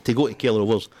 Yep. To go to Keller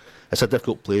Rovers, it's a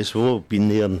difficult place. We've all been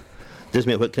there, and it doesn't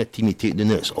matter what kind of team you take down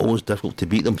there, it's always difficult to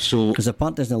beat them. Because the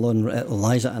punt doesn't alone, it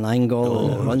lies at an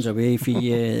angle, it runs away for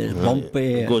you, it's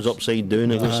bumpy. It goes upside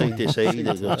down, it goes side to side.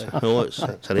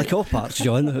 It's like all parts,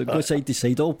 John, it goes side to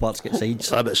side, all parts get sides.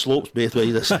 But it slopes both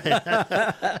ways.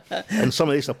 And some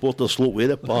of the supporters slope with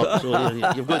the park, so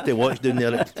you've got to watch down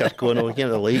there at Kirkconnell. You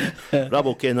can't like Rab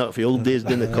will ken that for the old days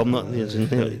down the Cumnock. Do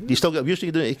you still get used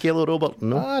to doing it to Keller, Robert?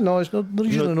 No? No, it's not, they're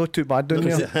usually not too bad down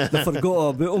there. They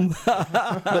forgot about them.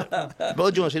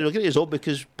 But John said, it was a great result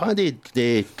because Paddy,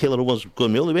 the Keller Rovers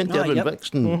going well. They went to Irvine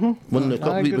Vicks and won the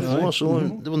cup week before, so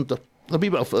they weren't a wee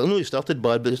bit of, I know they started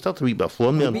bad, but they started a wee bit of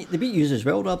form there. They beat you as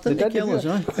well, Rab, didn't they, Kellers?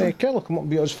 Keller come up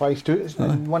and beat us 5-2. It's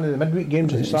one of the midweek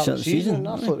games at the start of the season.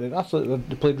 I thought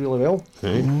they played really well.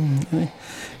 Let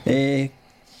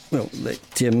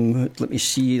me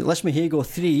see. Lesmahagow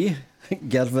 3,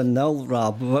 Girvan 0,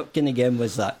 Rab. What kind of game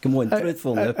was that? Come on,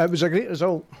 truthful now. It was a great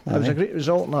result. It was a great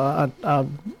result, and I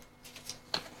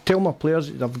tell my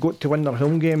players they've got to win their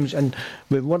home games, and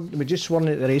we just weren't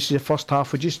at the races the first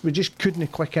half. We just couldn't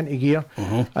click into gear,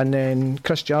 and then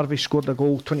Chris Jarvie scored a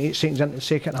goal 28 seconds into the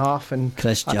second half, and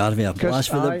Chris Jarvie a blast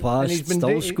for the past,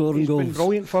 still scoring goals. He's been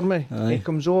brilliant for me. He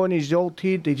comes on, he's the old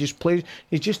head, he just plays.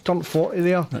 He's just turned 40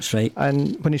 there. That's right.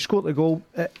 And when he scored the goal,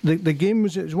 the game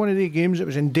was one of the games that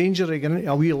was in danger of getting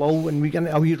into a wee lull, and we get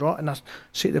into a wee rut. And I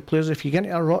say to the players, if you get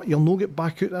into a rut, you'll not get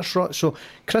back out this rut. So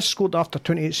Chris scored after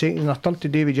 28 seconds, and I turned to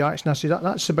David Jackson. I said,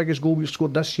 that's the biggest goal we've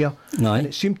scored this year. And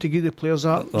it seemed to give the players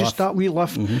that wee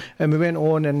lift. And we went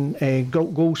on, and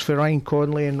goals for Ryan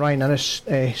Conley and Ryan Innes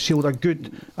sealed a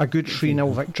good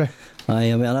 3-0 victory.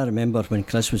 I remember when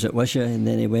Chris was at Wishy, and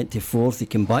then he went to Forth. He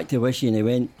came back to Wishy, and he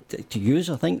went to Hughes,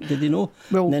 I think. Did he know?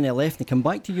 Well, and then he left and came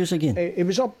back to Hughes again. He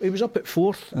was up at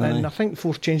Forth, and I think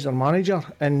Forth changed their manager,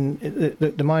 and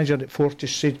the manager at Forth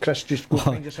just said, "Chris, just go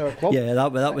find yourself a club." Yeah,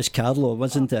 that was Carlo,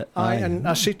 wasn't it? And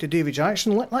I said to David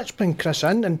Jackson, let's bring Chris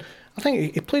in, and I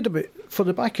think he played about, for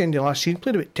the back end of last season,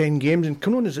 played about 10 games, and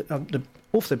come on as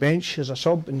off the bench as a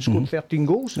sub and scored 13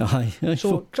 goals.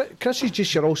 So Chris is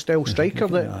just your all-style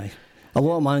striker. A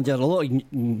lot of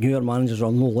newer managers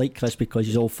are not like Chris because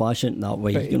he's old-fashioned that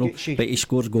way, but he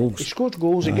scores goals. He scores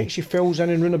goals, he gets you fills in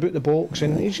and run about the box,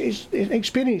 and he's an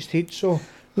experienced head, so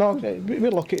no,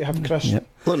 we're lucky to have Chris.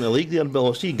 Well, in the league there, Bill,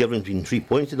 I see Girvan's been 3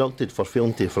 points deducted for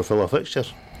failing to fulfil a fixture.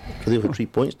 So they've had 3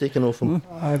 points taken off him.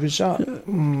 Was that? I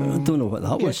don't know what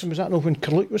that was. Was that not when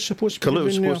Carluke was supposed to Carluke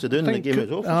was supposed to do, and the game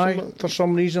was off. For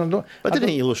some reason. But didn't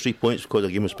he lose 3 points because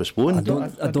the game was postponed?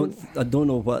 I don't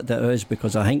know what that is,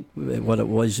 because I think what it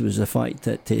was the fact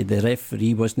that the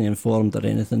referee wasn't informed or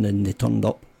anything, and they turned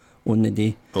up on the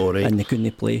day, and they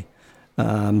couldn't play.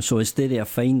 So instead of a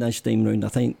fine this time round, I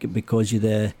think because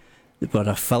they were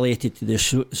affiliated to the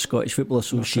Scottish Football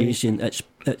Association, it's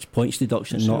points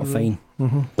deduction, not a fine.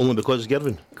 Only because it's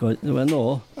Girvan?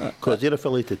 No. Because they're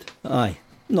affiliated? Aye.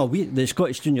 No, the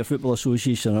Scottish Junior Football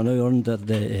Association are now under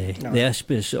the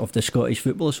auspice of the Scottish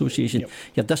Football Association.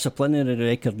 Your disciplinary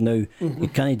record now, you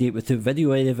can't do it without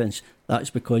video evidence. That's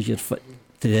because you're fit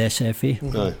to the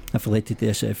SFA, affiliated to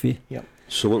the SFA.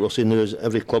 So what we're saying now is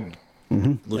every club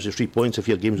loses 3 points if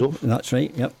your game's off? That's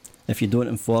right, yep. If you don't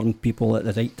inform people at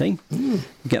the right time,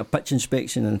 get a pitch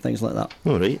inspection and things like that.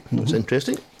 All right, that's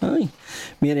interesting. Aye.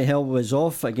 Maryhill was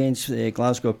off against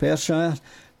Glasgow Perthshire.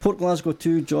 Port Glasgow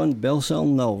 2, John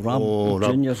Bellsell 0. Rab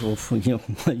Juniors,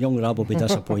 young Rab will be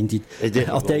disappointed.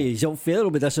 I'll tell you, his father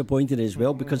will be disappointed as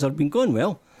well because they've been going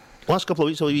well. Last couple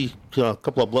of weeks, a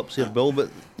couple of blips here, Bill, but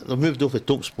they've moved off the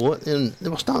top spot and they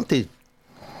were starting to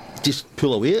just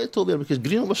pull away at it all there because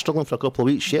Greenock was struggling for a couple of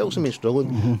weeks, Chelsea was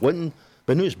struggling, winning.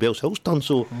 But now it's Bellshill's turn,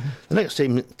 so the next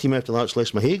team after that's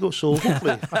Lesmahagow, so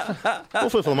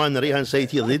hopefully for the man on the right hand side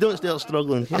here, they don't start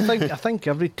struggling. I think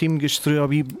every team goes through a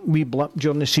wee blip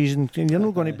during the season. You're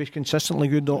not going to be consistently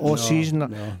good all season.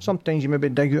 No. Sometimes you maybe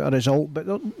dig out a result, but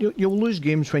you'll lose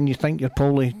games when you think you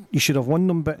should have won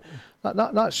them, but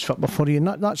that's football for you, and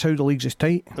that's how the leagues is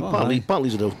tight.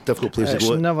 Partly's a difficult place to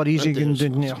go. It's never easy going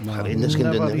down there. Horrendous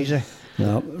Never easy.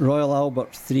 No. Royal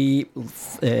Albert 3,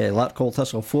 Larkhall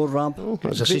Thistle 4, Rab.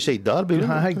 It's a seaside derby.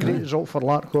 Great result for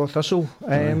Larkhall Thistle.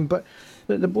 But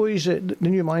the boys, the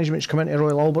new management's come into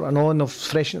Royal Albert and on, they've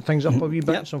freshened things up a wee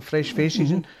bit, some fresh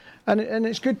faces. And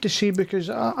it's good to see because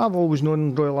I've always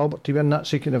known Royal Albert to win that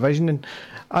second division, and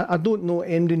I don't know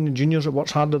anybody in the juniors that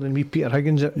works harder than me, Peter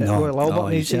Higgins at Royal Albert. No,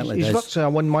 he's virtually a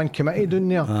one-man committee down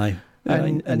there. Aye.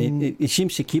 And he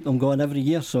seems to keep them going every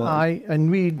year. So and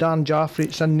we Dan Jaffrey,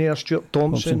 it's in there, Stuart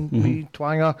Thompson, we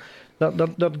Twanger,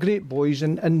 they're great boys,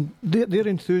 and their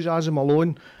enthusiasm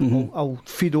alone will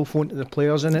feed off onto the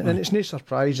players, and it's no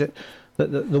surprise that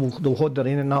they'll hold their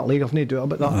own in that league. I've no doubt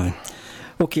about that. Aye.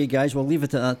 OK guys, we'll leave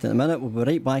it at that in a minute. We'll be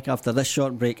right back after this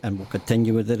short break and we'll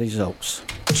continue with the results.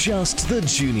 Just the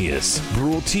Juniors,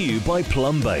 brought to you by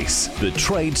Plumbase, the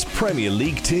trade's Premier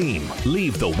League team.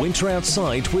 Leave the winter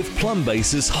outside with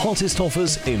Plumbase's hottest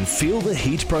offers in Feel the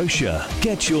Heat brochure.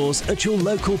 Get yours at your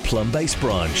local Plumbase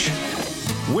branch.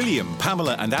 William,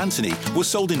 Pamela and Anthony were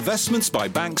sold investments by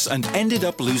banks and ended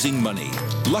up losing money.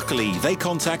 Luckily, they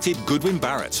contacted Goodwin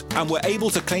Barrett and were able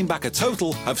to claim back a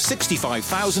total of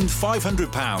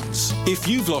 £65,500. If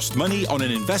you've lost money on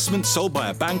an investment sold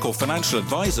by a bank or financial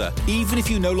advisor, even if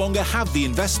you no longer have the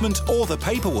investment or the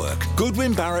paperwork,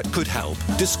 Goodwin Barrett could help.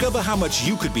 Discover how much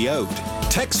you could be owed.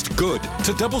 Text GOOD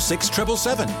to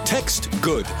 66777. Text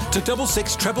GOOD to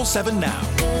 66777 now.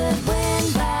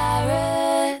 Goodwin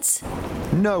Barrett.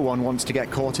 No one wants to get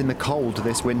caught in the cold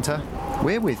this winter.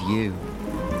 We're with you.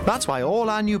 That's why all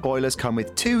our new boilers come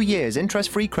with 2 years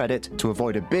interest-free credit to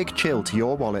avoid a big chill to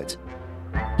your wallet.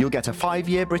 You'll get a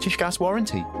 5-year British Gas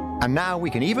warranty. And now we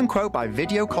can even quote by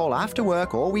video call after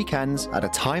work or weekends at a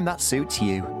time that suits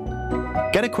you.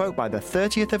 Get a quote by the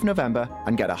 30th of November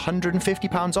and get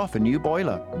 £150 off a new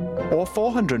boiler. Or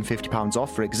 £450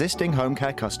 off for existing home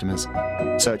care customers.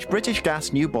 Search British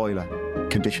Gas New Boiler.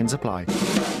 Conditions apply.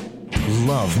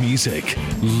 Love music,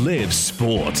 live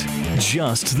sport.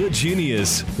 Just the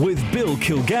Juniors with Bill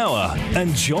Kilgour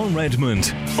and John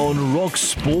Redmond on Rock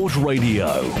Sport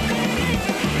Radio.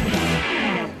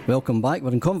 Welcome back.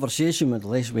 We're in conversation with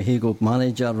Lesmahagow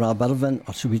manager Rab Irvine,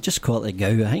 or should we just call it a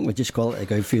Gow? I think we just call it a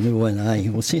Gow for now on. Aye,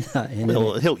 we'll say that anyway. Well,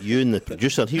 it'll help you and the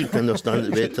producer. He would understand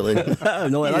it better than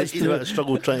no, that's true. I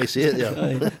struggle trying to say it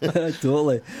there. Aye,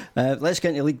 totally. Let's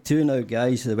get into League 2 now,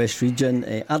 guys, the West Region.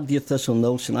 Ardere Thistle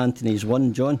 0, St Anthony's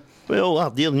 1, John. Well,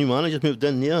 Ardere, new manager's moved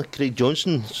in there, Craig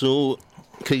Johnson. So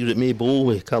Craig was at Maybole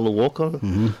with Carlo Walker.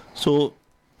 So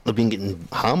they've been getting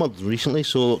hammered recently,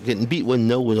 so getting beat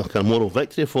 1-0 was like a moral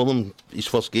victory for them. His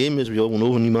first game, as we all know,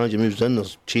 when new manager moves in,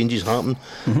 there's changes happen.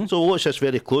 So we'll watch this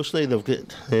very closely. They've got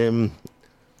they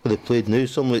played now,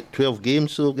 something like 12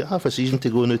 games, so they've got half a season to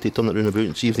go now to turn it round about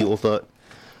and see if they off that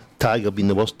tag of being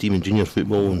the worst team in junior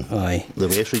football in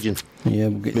the West Region. Yeah,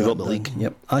 move up the league.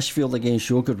 Yep. Ashfield against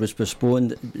Kilgour was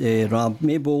postponed. Rab,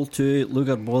 Maybole 2,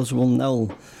 Lugar Boswell 0.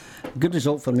 Good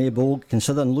result for Maybole,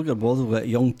 considering Lugar Boswell got a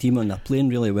young team and they're playing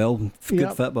really well,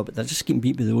 good fit, but they're just getting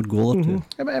beat by the old goal or two.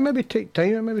 It maybe take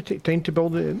time. It maybe take time to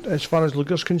build it. As far as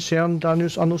Lugar's concerned, I know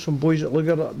some boys at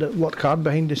Lugar that work hard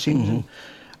behind the scenes.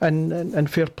 And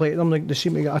fair play to them, like they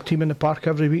seem to get a team in the park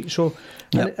every week. So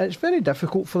it's very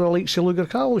difficult for the likes of Lugar.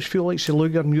 I always feel like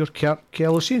Lugar, Muirkirk,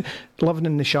 Kelly, living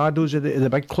in the shadows of the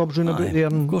big clubs round about there.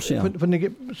 And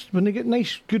when they get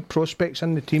nice, good prospects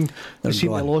in the team, they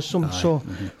seem to lose them. So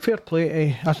fair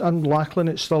play to and Lackland.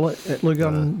 It's still at Lugar,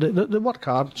 and they work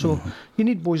hard. So you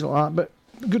need boys like that, but.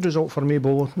 Good result for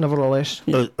Maybole, nevertheless.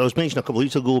 I was mentioning a couple of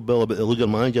weeks ago, Bill, about the Lugar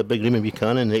manager, Big Raymond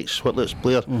Buchanan, ex-Whitlets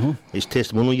player. His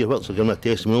testimonial year, Whitlets are giving a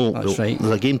testimonial. That's right.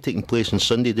 There's a game taking place on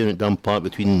Sunday down at Dam Park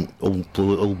between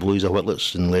old boys of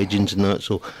Whitlets and legends and that,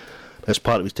 so it's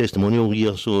part of his testimonial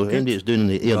year. So anybody that's down in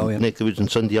the air neck of the woods on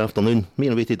Sunday afternoon,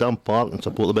 making away to Dam Park and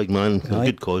support the big man. A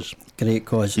good cause. Great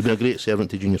cause. He's been a great servant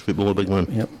to junior football, the big man.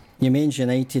 Yep. Newmains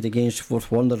United against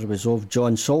Fourth Wonder resolved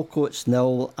John Salcoats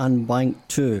 0, Anbank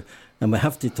 2. And we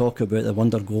have to talk about the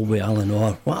wonder goal with Alan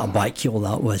Orr. What a back heel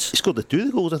that was. He scored the 2 of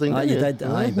the goals, I think. You did,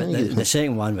 aye, but the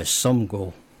second one was some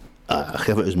goal. If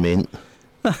it was meant.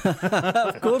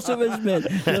 Of course it was meant.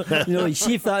 You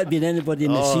see if that had been anybody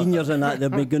in the seniors and that,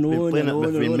 they'd be going on and on.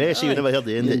 With Messi, we never heard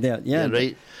the end of it. Yeah,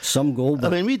 right. Some goal. I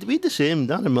mean, we had the same.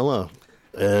 Darren Miller,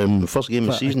 first game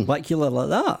of the season. Back heeler like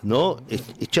that? No,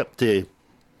 he chipped the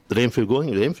Renfrew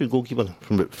goalkeeper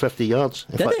from about 50 yards.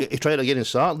 In fact, he tried it again on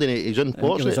Saturday and he's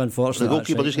unfortunate. The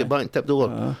goalkeeper just got back and tipped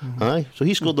over. Aye. So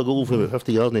he scored the goal from about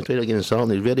 50 yards and he tried it again on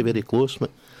Saturday. He's very, very close.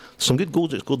 But some good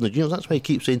goals that scored in the juniors. That's why I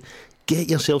keep saying, get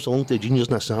yourselves along to the juniors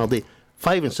on a Saturday.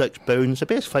 £5 and £6, the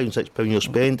best £5 and £6 you'll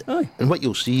spend, and what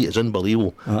you'll see is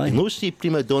unbelievable. And those see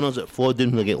prima donnas that fall down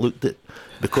when they get looked at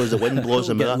because the wind blows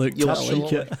them out. You'll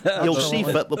see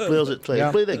football players that try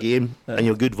to play the game, and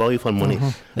you'll good value for money,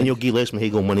 and you'll give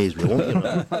Lesmahagow money as well.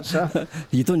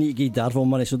 You don't need to give Darvel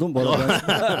money, so don't bother.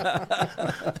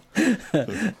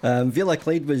 Villa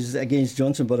Clyde was against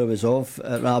Johnsonborough was off.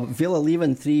 Villa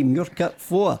leaving 3, Muirkirk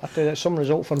 4. I tell you, that's some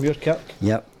result for Muirkirk.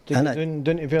 Yep. Down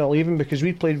to Villa Leaving, because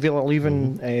we played Villa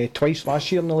Leaving twice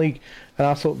last year in the league, and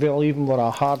I thought Villa Leaving were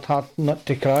a hard nut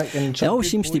to crack. And it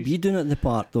always seems to be doing it at the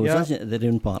park, though, doesn't it? At their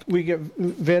own park. We get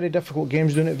very difficult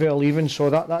games doing it at Villa Leaving, so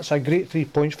that's a great 3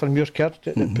 points for Muirkirk.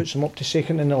 That puts them up to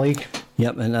second in the league.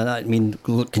 Yep, and I mean,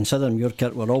 considering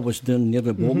Muirkirk were always doing near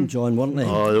the bottom, John, weren't they?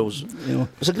 Oh, it was.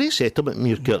 It's a great setup at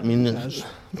Muirkirk. I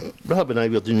mean, Rab and I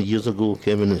were doing it years ago,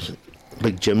 Kevin.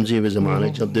 Big Jimsy was the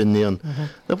manager down there, and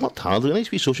they've worked hard. It's a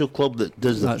nice wee social club that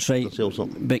does that's right.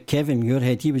 But Kevin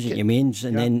Muirhead, he was at Newmains,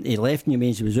 and then he left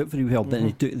Newmains. He was out for a while, but then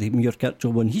he took the Muirkirk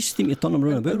job, and he's seemed to turn him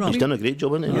around about. He's done a great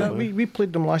job, hasn't he? Yeah, we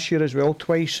played them last year as well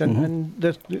twice, and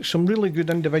there's some really good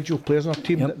individual players in our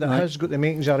team that has got the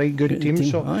makings of a right good team.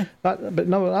 So, but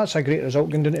no, that's a great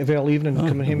result going down to Villa Leaving and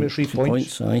coming home with 3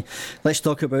 points. Let's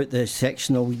talk about the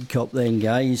sectional League Cup then,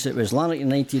 guys. It was Lanark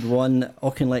United 1,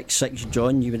 Auchinleck 6.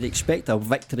 John, you would expect a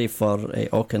victory for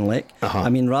Auchinleck. I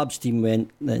mean, Rab's team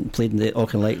went and played in the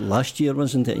Auchinleck last year,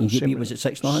 wasn't it? And you beat, was it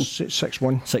 6-0?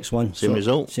 6-1. 6-1.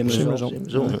 Same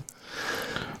result.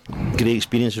 Great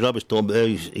experience. Rab was talking about how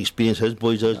experienced his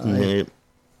boys is. And,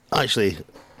 actually,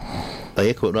 I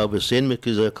echo what Rab was saying,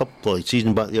 because a couple of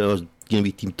seasons back there I was going to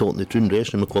be team talking the Troon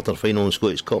Wrestling in the quarter final in the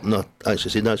Scottish Cup, and I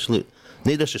actually said, absolute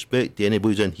no disrespect to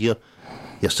anybody who's in here.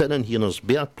 You're sitting in here and there's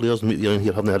better players than you're in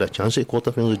here haven't had a chance at the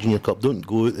quarter-final of the Junior Cup. Don't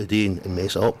go out today and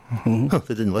mess it up.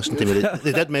 They didn't listen to me.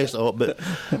 They did mess it up, but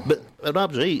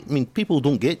Rab's right. I mean, people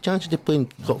don't get chances to play in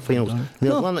cup finals.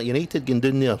 There's Lanark United going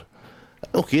down there.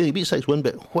 Okay, they beat 6-1,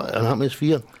 but what an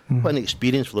atmosphere. What an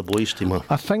experience for the boys' team.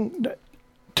 I think that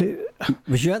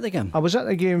was you at the game? I was at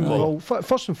the game. Well,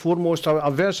 first and foremost,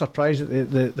 I'm very surprised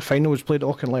that the final was played at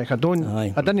Auchinleck.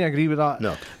 I didn't agree with that.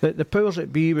 No. The powers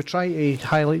that be would try to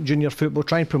highlight junior football,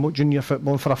 try and promote junior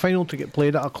football, and for a final to get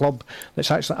played at a club that's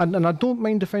actually, and I don't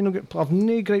mind the final I've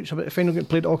no gripes about the final getting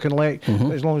played at Auchinleck,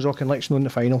 as long as Auchinleck's not in the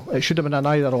final. It should have been an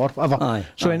either or whatever.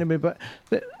 Anyway, but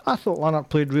I thought Lanark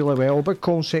played really well. Big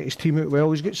Colin set his team out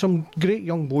well. He's got some great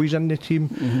young boys in the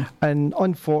team, and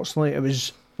unfortunately it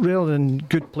was, rather than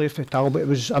good play for Talbot, it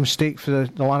was a mistake for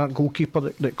the Lanark goalkeeper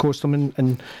that cost him,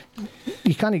 and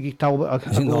you can't give Talbot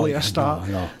a goal at a start.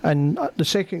 No. And the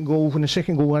second goal, when the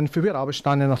second goal in, for where I was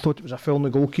standing, I thought it was a foul on the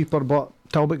goalkeeper, but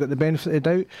Talbot got the benefit of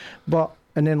the doubt.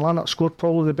 And then Lanark scored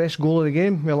probably the best goal of the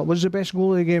game. Well, it was the best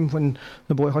goal of the game when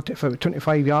the boy hit it for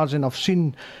 25 yards, and I've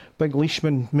seen Big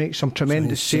Leishman make some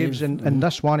tremendous saves, and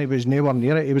this one he was nowhere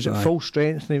near it. He was at full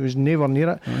strength and he was nowhere near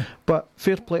it. But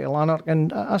fair play to Lanark,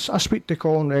 and I speak to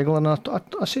Colin regular, and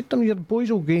I said to him, your boys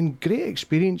will gain great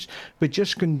experience but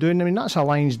just going down. I mean, that's a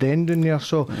Lion's Den down there,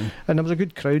 so and there was a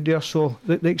good crowd there, so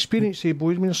the experience the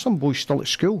boys, I mean, there's some boys still at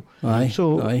school,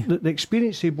 the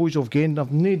experience the boys have gained,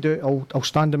 I've no doubt I'll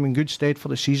stand them in good stead for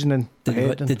the season. And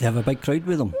did they have a big crowd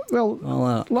with them? Well,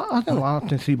 I think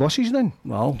Lanark in 3 buses then.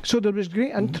 Wow. So there was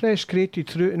great interest created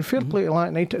through it, and fair play to Lanark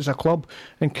United as a club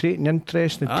and creating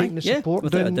interest and taking the support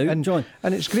down,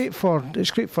 and it's great for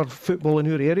football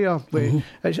in our area.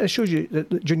 It shows you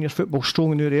that junior football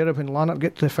strong in our area. When Lanark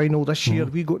get to the final this year,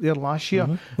 we got there last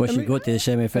year. Which you got to the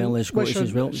semi-final of Scottish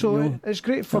as well. So it's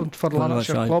great for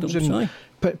Lanarkshire clubs and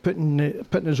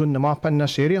putting us on the map in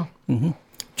this area.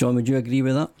 John, would you agree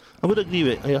with that? I would agree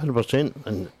with it 100%.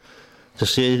 And to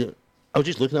say, I was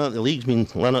just looking at the leagues. I mean,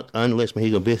 Lanark and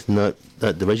Lesmahagow both in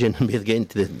that division, and both getting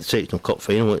to the sectional cup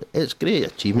final. It's a great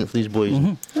achievement for these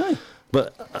boys.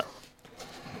 But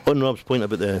on Rob's point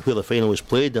about where the final was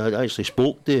played, I actually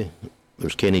spoke to, it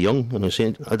was Kenny Young, and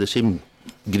I had the same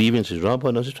grievance as Rab,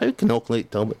 and I said, how can Auchinleck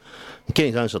Talbot? And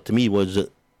Kenny's answer to me was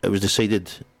that it was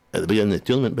decided at the beginning of the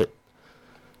tournament, but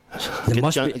There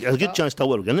must be a good chance to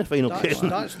win the final.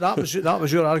 That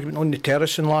was your argument on the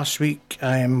terracing last week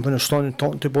when I was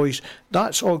talking to boys.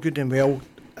 That's all good and well.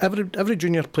 Every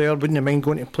junior player wouldn't mind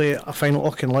going to play a final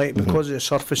Auchinleck because of the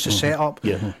surface, the setup.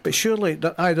 Yeah. But surely,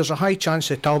 there's a high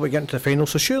chance of Talbot getting to the final.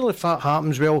 So surely, if that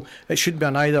happens, well, it should be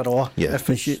an either or. Yeah.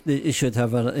 They should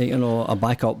have a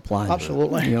backup plan.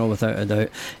 Absolutely. Without a doubt.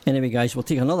 Anyway, guys, we'll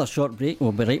take another short break.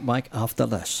 We'll be right back after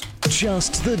this.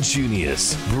 Just the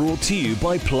Juniors, brought to you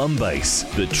by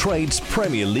Plumbase, the trade's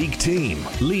Premier League team.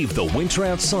 Leave the winter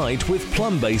outside with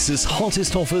Plumbase's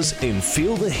hottest offers in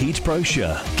Feel the Heat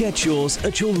brochure. Get yours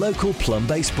at your local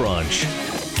Plumbase branch.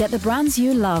 Get the brands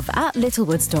you love at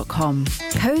littlewoods.com.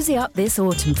 Cozy up this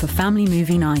autumn for family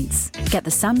movie nights. Get the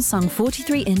Samsung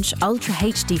 43-inch Ultra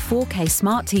HD 4K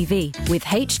Smart TV with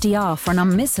HDR for an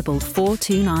unmissable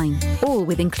 $429. All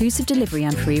with inclusive delivery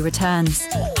and free returns.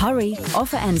 Hurry,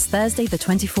 offer ends Thursday the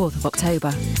 24th of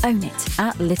October. Own it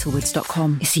at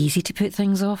littlewoods.com. It's easy to put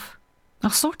things off.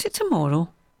 I'll sort it tomorrow.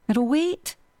 It'll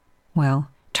wait. Well,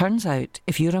 turns out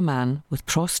if you're a man with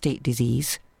prostate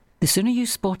disease, the sooner you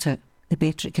spot it, the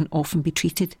better it can often be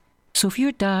treated. So if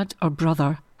your dad or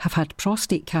brother have had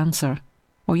prostate cancer,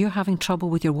 or you're having trouble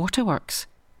with your waterworks,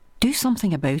 do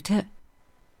something about it.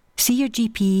 See your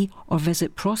GP or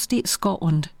visit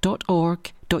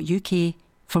prostatescotland.org.uk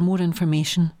for more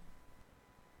information.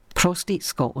 Prostate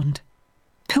Scotland.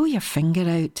 Pull your finger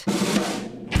out.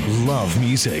 Love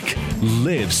music,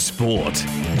 live sport.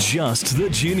 Just the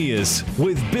Juniors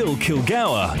with Bill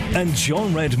Kilgour and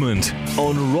John Redmond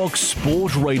on Rock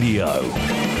Sport Radio.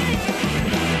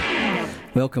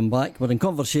 Welcome back. We're in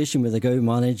conversation with the Gow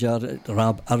manager,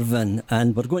 Rab Irvine,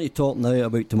 and we're going to talk now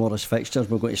about tomorrow's fixtures.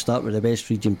 We're going to start with the West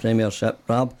Region Premiership.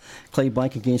 Rab,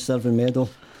 Clydebank against Irvine Meadow.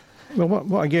 Well,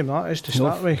 what a game that is to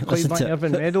start with. Clydebank,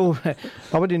 Irvine Meadow.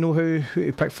 I wouldn't know who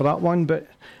to pick for that one, but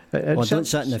don't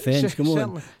sit in the fence, come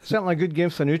on. Certainly a good game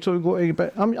for neutral to go to,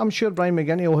 but I'm sure Brian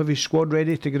McGinnity will have his squad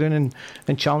ready to go in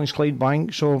and challenge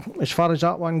Clydebank. So as far as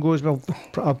that one goes, well,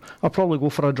 I'll probably go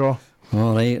for a draw.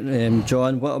 All right,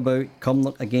 John, what about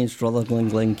Cumnock against Rutherglen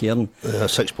Glencairn? A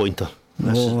 6-pointer.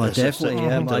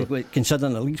 Definitely,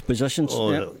 considering the league's positions.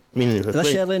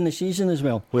 This early in the season as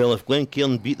well. Well, if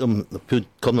Glencairn beat them, they put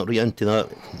Cumnock right into that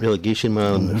relegation,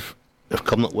 man. If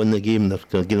Cumnock win the game, they're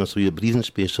going to give us a breathing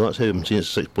space. So that's how I'm saying it's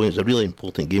 6 points. It's a really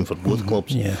important game for both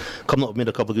clubs. Yeah. Cumnock have made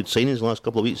a couple of good signings the last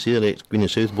couple of weeks here. Ex-Queen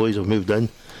and South boys have moved in.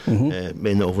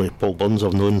 Men that only Paul Burns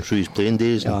have known through his playing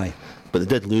days. Aye. But they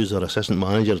did lose their assistant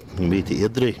manager, made to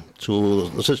Airdrie. So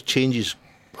there's just changes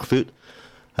afoot.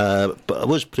 But I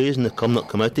was praising the Cumnock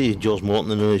committee, George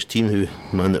Morton and his team, who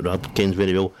man that Rab kens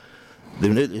very well. They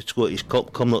went out to the Scottish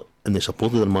Cup, Cumnock, and they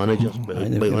supported their managers by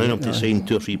allowing them to sign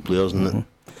 2 or 3 players. And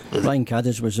Ryan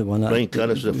Caddis was the one. Ryan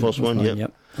Caddis was the first one,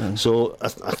 yep. So I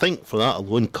think for that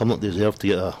alone, Cumnock deserve to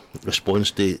get a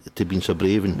response to being so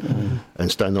brave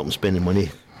and stand up and spending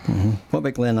money. What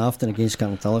about Glenafton against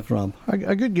Carnatulloch, Rab?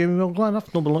 A good game. Well,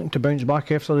 Glenafton will be looking to bounce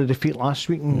back after the defeat last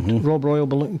week, and Rob Roy will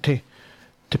be looking to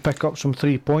pick up some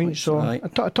 3 points. So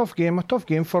a tough game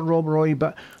for Rob Roy,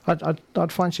 but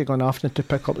I'd fancy Glenafton to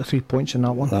pick up the 3 points in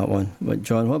that one. But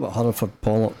John, what about Hereford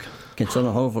Pollock?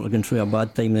 Considering Hereford are going through a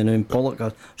bad time now, and Pollock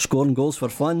are scoring goals for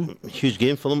fun. Huge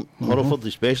game for them. Hereford,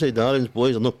 especially Darren's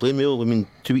boys, are not playing well. I mean,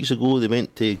 2 weeks ago they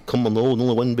went to Cumbernauld and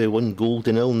only won by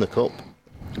 1-0 in the cup.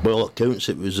 By all accounts,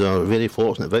 it was a very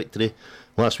fortunate victory.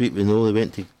 Last week we know they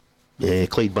went to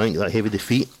Clydebank, that heavy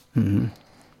defeat.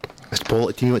 It's the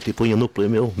Pollock team that they play, you're not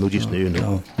playing well. No, just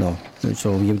now. No.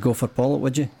 So you would go for Pollock,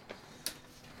 would you?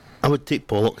 I would take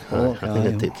Pollock. I think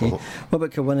I'd take Pollock. What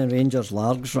about Kilwinning Rangers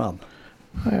Largs, Rab?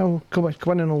 Well,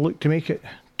 Kilwinning will look to make it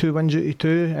 2 wins out of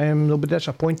 2. They'll be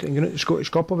disappointed in getting out the Scottish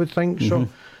Cup, I would think. So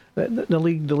the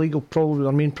league will probably be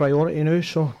their main priority now.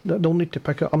 So they'll need to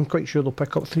pick up. I'm quite sure they'll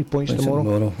pick up 3 points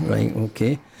tomorrow. Right,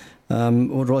 okay.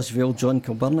 Rossvale, John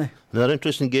Kilburney. Another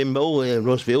interesting game, Bill.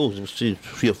 Rossvale,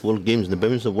 3 or 4 games in the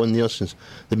bounds they've won there since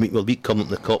they beat Cumnock in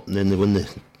the cup, and then they win the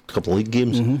couple of league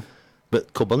games.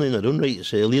 But Kilburney in their own right,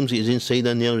 Liam's got his inside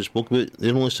in there, we spoke about.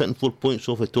 They're only sitting 4 points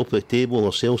off the top of the table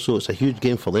themselves, so it's a huge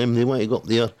game for them. They want to go up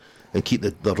there and keep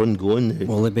the run going.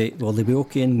 Will they be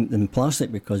okay in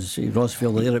plastic, because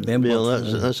Rossvale are there at Bembridge?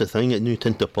 Well, that's the thing at New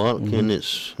Tinto Park, and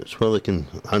it's where they can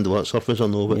handle that surface or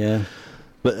no. But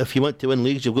But if you want to win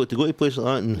leagues, you've got to go to places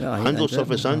like that and handle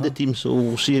surface and the team. So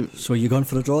we'll see. So you're going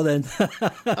for a draw then?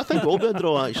 I think we'll be a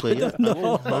draw actually. Yeah.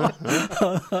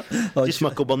 Just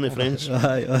my Kilburn friends.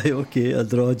 Aye, okay, a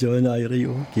draw, John. Aye, right,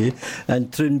 okay.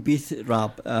 And Troonbeath,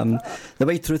 Rab. The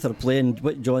way Truth are playing,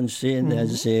 what John's saying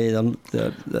is they're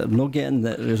not getting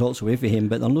the results away from him,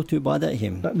 but they're not too bad at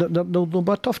him. They'll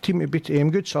be a tough team to beat.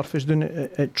 Good surface doing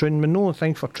it at Troon. The only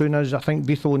thing for Troon is I think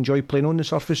Beath will enjoy playing on the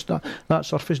surface. That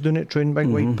surface doing it at Troon, big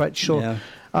white pitch. So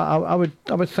I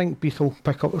would think Beath will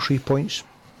pick up the 3 points.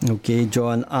 Okay,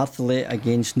 John, Arthurlie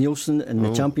against Nielsen in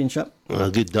the championship. A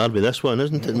good derby this one,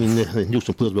 isn't it? I mean, the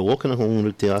Nielsen players were walking along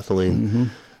route to Arthurlie.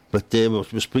 But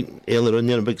we speaking earlier on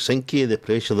there, a big Sinky, the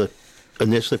pressure, the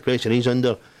unnecessary pressure he's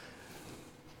under.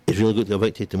 He's really got to get a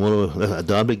victory tomorrow. A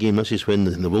derby game, this is when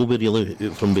they will be really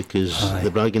out from, because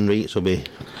the bragging rights will be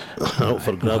up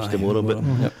for grabs tomorrow.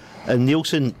 But and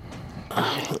Nielsen,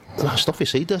 stuffy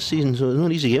side this season, so it's not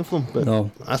an easy game for him. But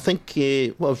I think,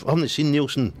 I haven't seen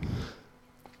Nielsen.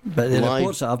 But the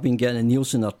reports that I've been getting in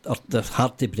Nielsen are they're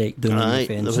hard to break down in the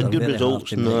fence. They've had good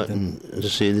results in that, and as I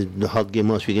say, the hard game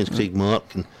last week against Craig Mark.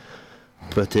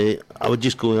 But I would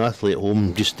just go Arthurlie at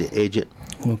home just to edge it.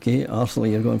 Okay,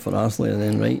 Arthurlie, you're going for Arthurlie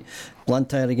then, right?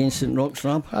 Blantyre against St Roch's,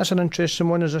 Rab? That's an interesting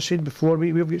one, as I said before.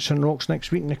 We've got St Roch's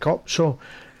next week in the Cup, so.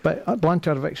 But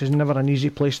Blantyre Vicks is never an easy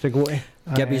place to go to.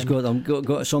 Gibby's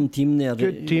got some team there.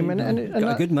 Good team, and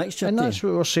got a good mixture. And that's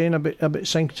what we're saying about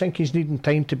Sinky's needing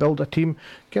time to build a team.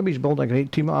 Gibby's built a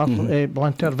great team at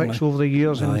Blantyre Vicks over the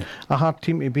years, and a hard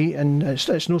team to beat. And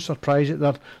it's no surprise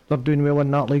that they're doing well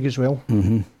in that league as well.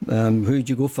 Who would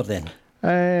you go for then?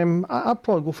 I'd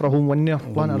probably go for a home win there,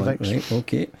 Blantyre Vicks. Right,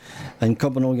 okay. And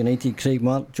Cumbernauld United, Craig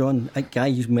Mark, John, at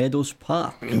Guy's Meadows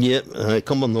Park. Yep,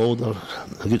 Cumbernauld are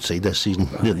a good side this season.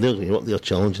 They're up there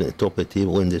challenging at the top of the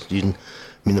table in this season.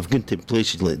 I mean, they've gone to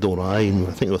places like Dalry, and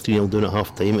I think they were 3-0 down at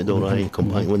half time at Dalry and come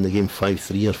back and win the game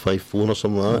 5-3 or 5-4 or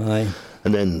something like that.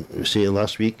 And then, say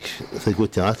last week, if they go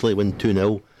to Athlete, win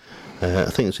 2-0.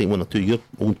 I think it's like 1 or 2 year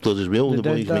old players as well. The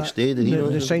boys McStay,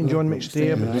 they signed John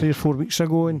McStay about 3 or 4 weeks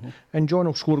ago, and John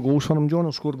will score goals for him. John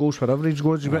will score goals wherever he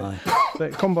goes.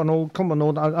 But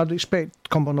Cumbernauld, I'd expect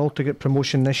Cumbernauld to get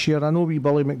promotion this year. I know wee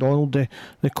Billy McDonald,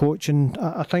 the coach, and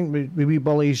I think with wee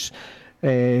Billy's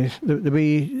the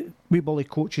way wee Billy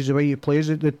coaches, the way he plays,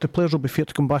 the players will be feared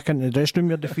to come back into the dressing room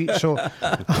with defeat. So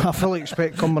I fully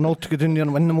expect Cumbernauld to go down there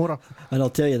and win them more. And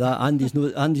I'll tell you that Andy's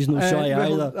no shy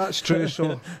either. That's true.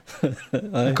 So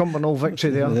Cumbernauld victory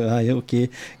there. Okay.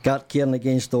 Gartcairn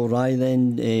against Dalry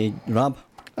then, Rab.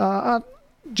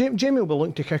 Jamie will be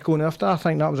looking to kick on after. I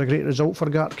think that was a great result for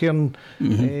Gartcairn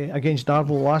against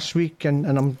Darvel last week,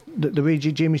 and the way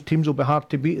Jamie's teams will be hard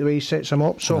to beat, the way he sets them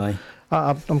up. So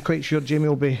I'm quite sure Jamie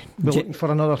will be looking for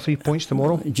another 3 points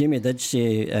tomorrow. Jamie did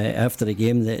say after the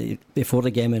game that before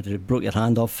the game he broke your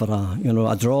hand off for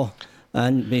a draw.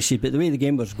 And he said, but the way the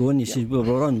game was going, he said, we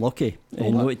were unlucky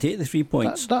not to take the 3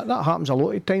 points. That happens a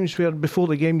lot of times where before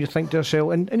the game you think to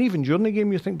yourself, and even during the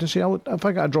game you think to yourself, if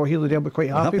I get a draw here today I'll be quite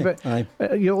happy.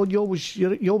 But you always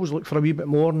look for a wee bit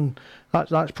more, and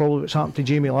that's probably what's happened to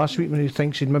Jamie last week when he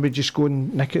thinks he'd maybe just go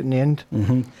and nick it in the end.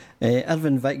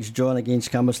 Irvine Vicks, John, against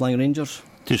Cambuslang Rangers.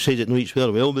 Two sides that know each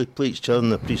other well. We play each other in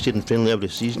the pre-season friendly every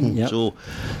season, so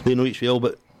they know each well.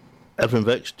 But Irvine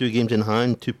Vicks, 2 games in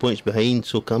hand, 2 points behind,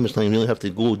 so Cambuslang really have to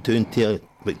go down to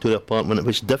Victoria Park,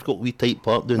 which is a difficult wee tight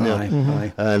park down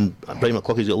there. And Brian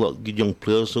McClucky's got a lot of good young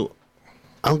players, so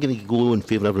I'm going to go in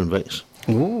favour of Irvine Vicks.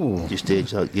 Just to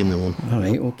edge that game they won.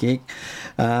 Alright, okay.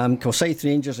 Kilsyth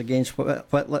Rangers against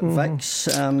Whitlet Vicks.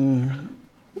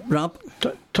 Rab?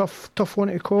 Tough one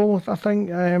to call, I think.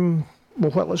 Will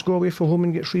Whitlet's go away from home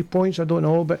and get 3 points? I don't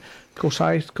know, but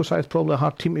Kilsyth probably a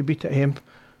hard team to beat at him.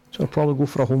 So I'll probably go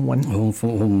for a home win.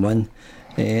 Home win.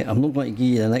 I'm not going to give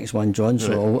you the next one, John,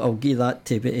 so I'll give that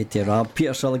to Rab.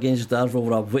 Petershill against Darvel,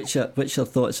 Rab. What's your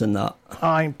thoughts on that?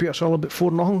 I think Petershill about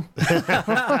 4-0.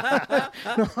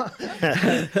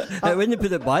 I wouldn't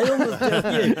put it by them.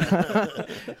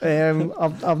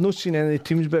 I've not seen any of the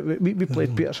teams, but we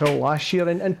played Petershill last year,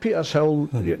 and Petershill,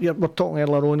 we're talking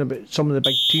earlier on about some of the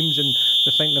big teams, and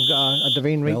they think they've got a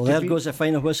divine right to there goes the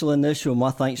final whistle in this show.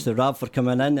 My thanks to Rab for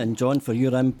coming in, and John for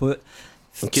your input.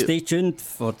 Stay tuned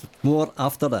for more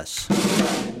after this.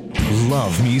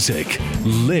 Love music,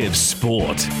 live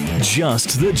sport.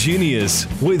 Just the Juniors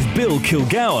with Bill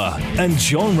Kilgour and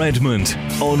John Redmond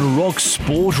on Rock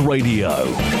Sport Radio.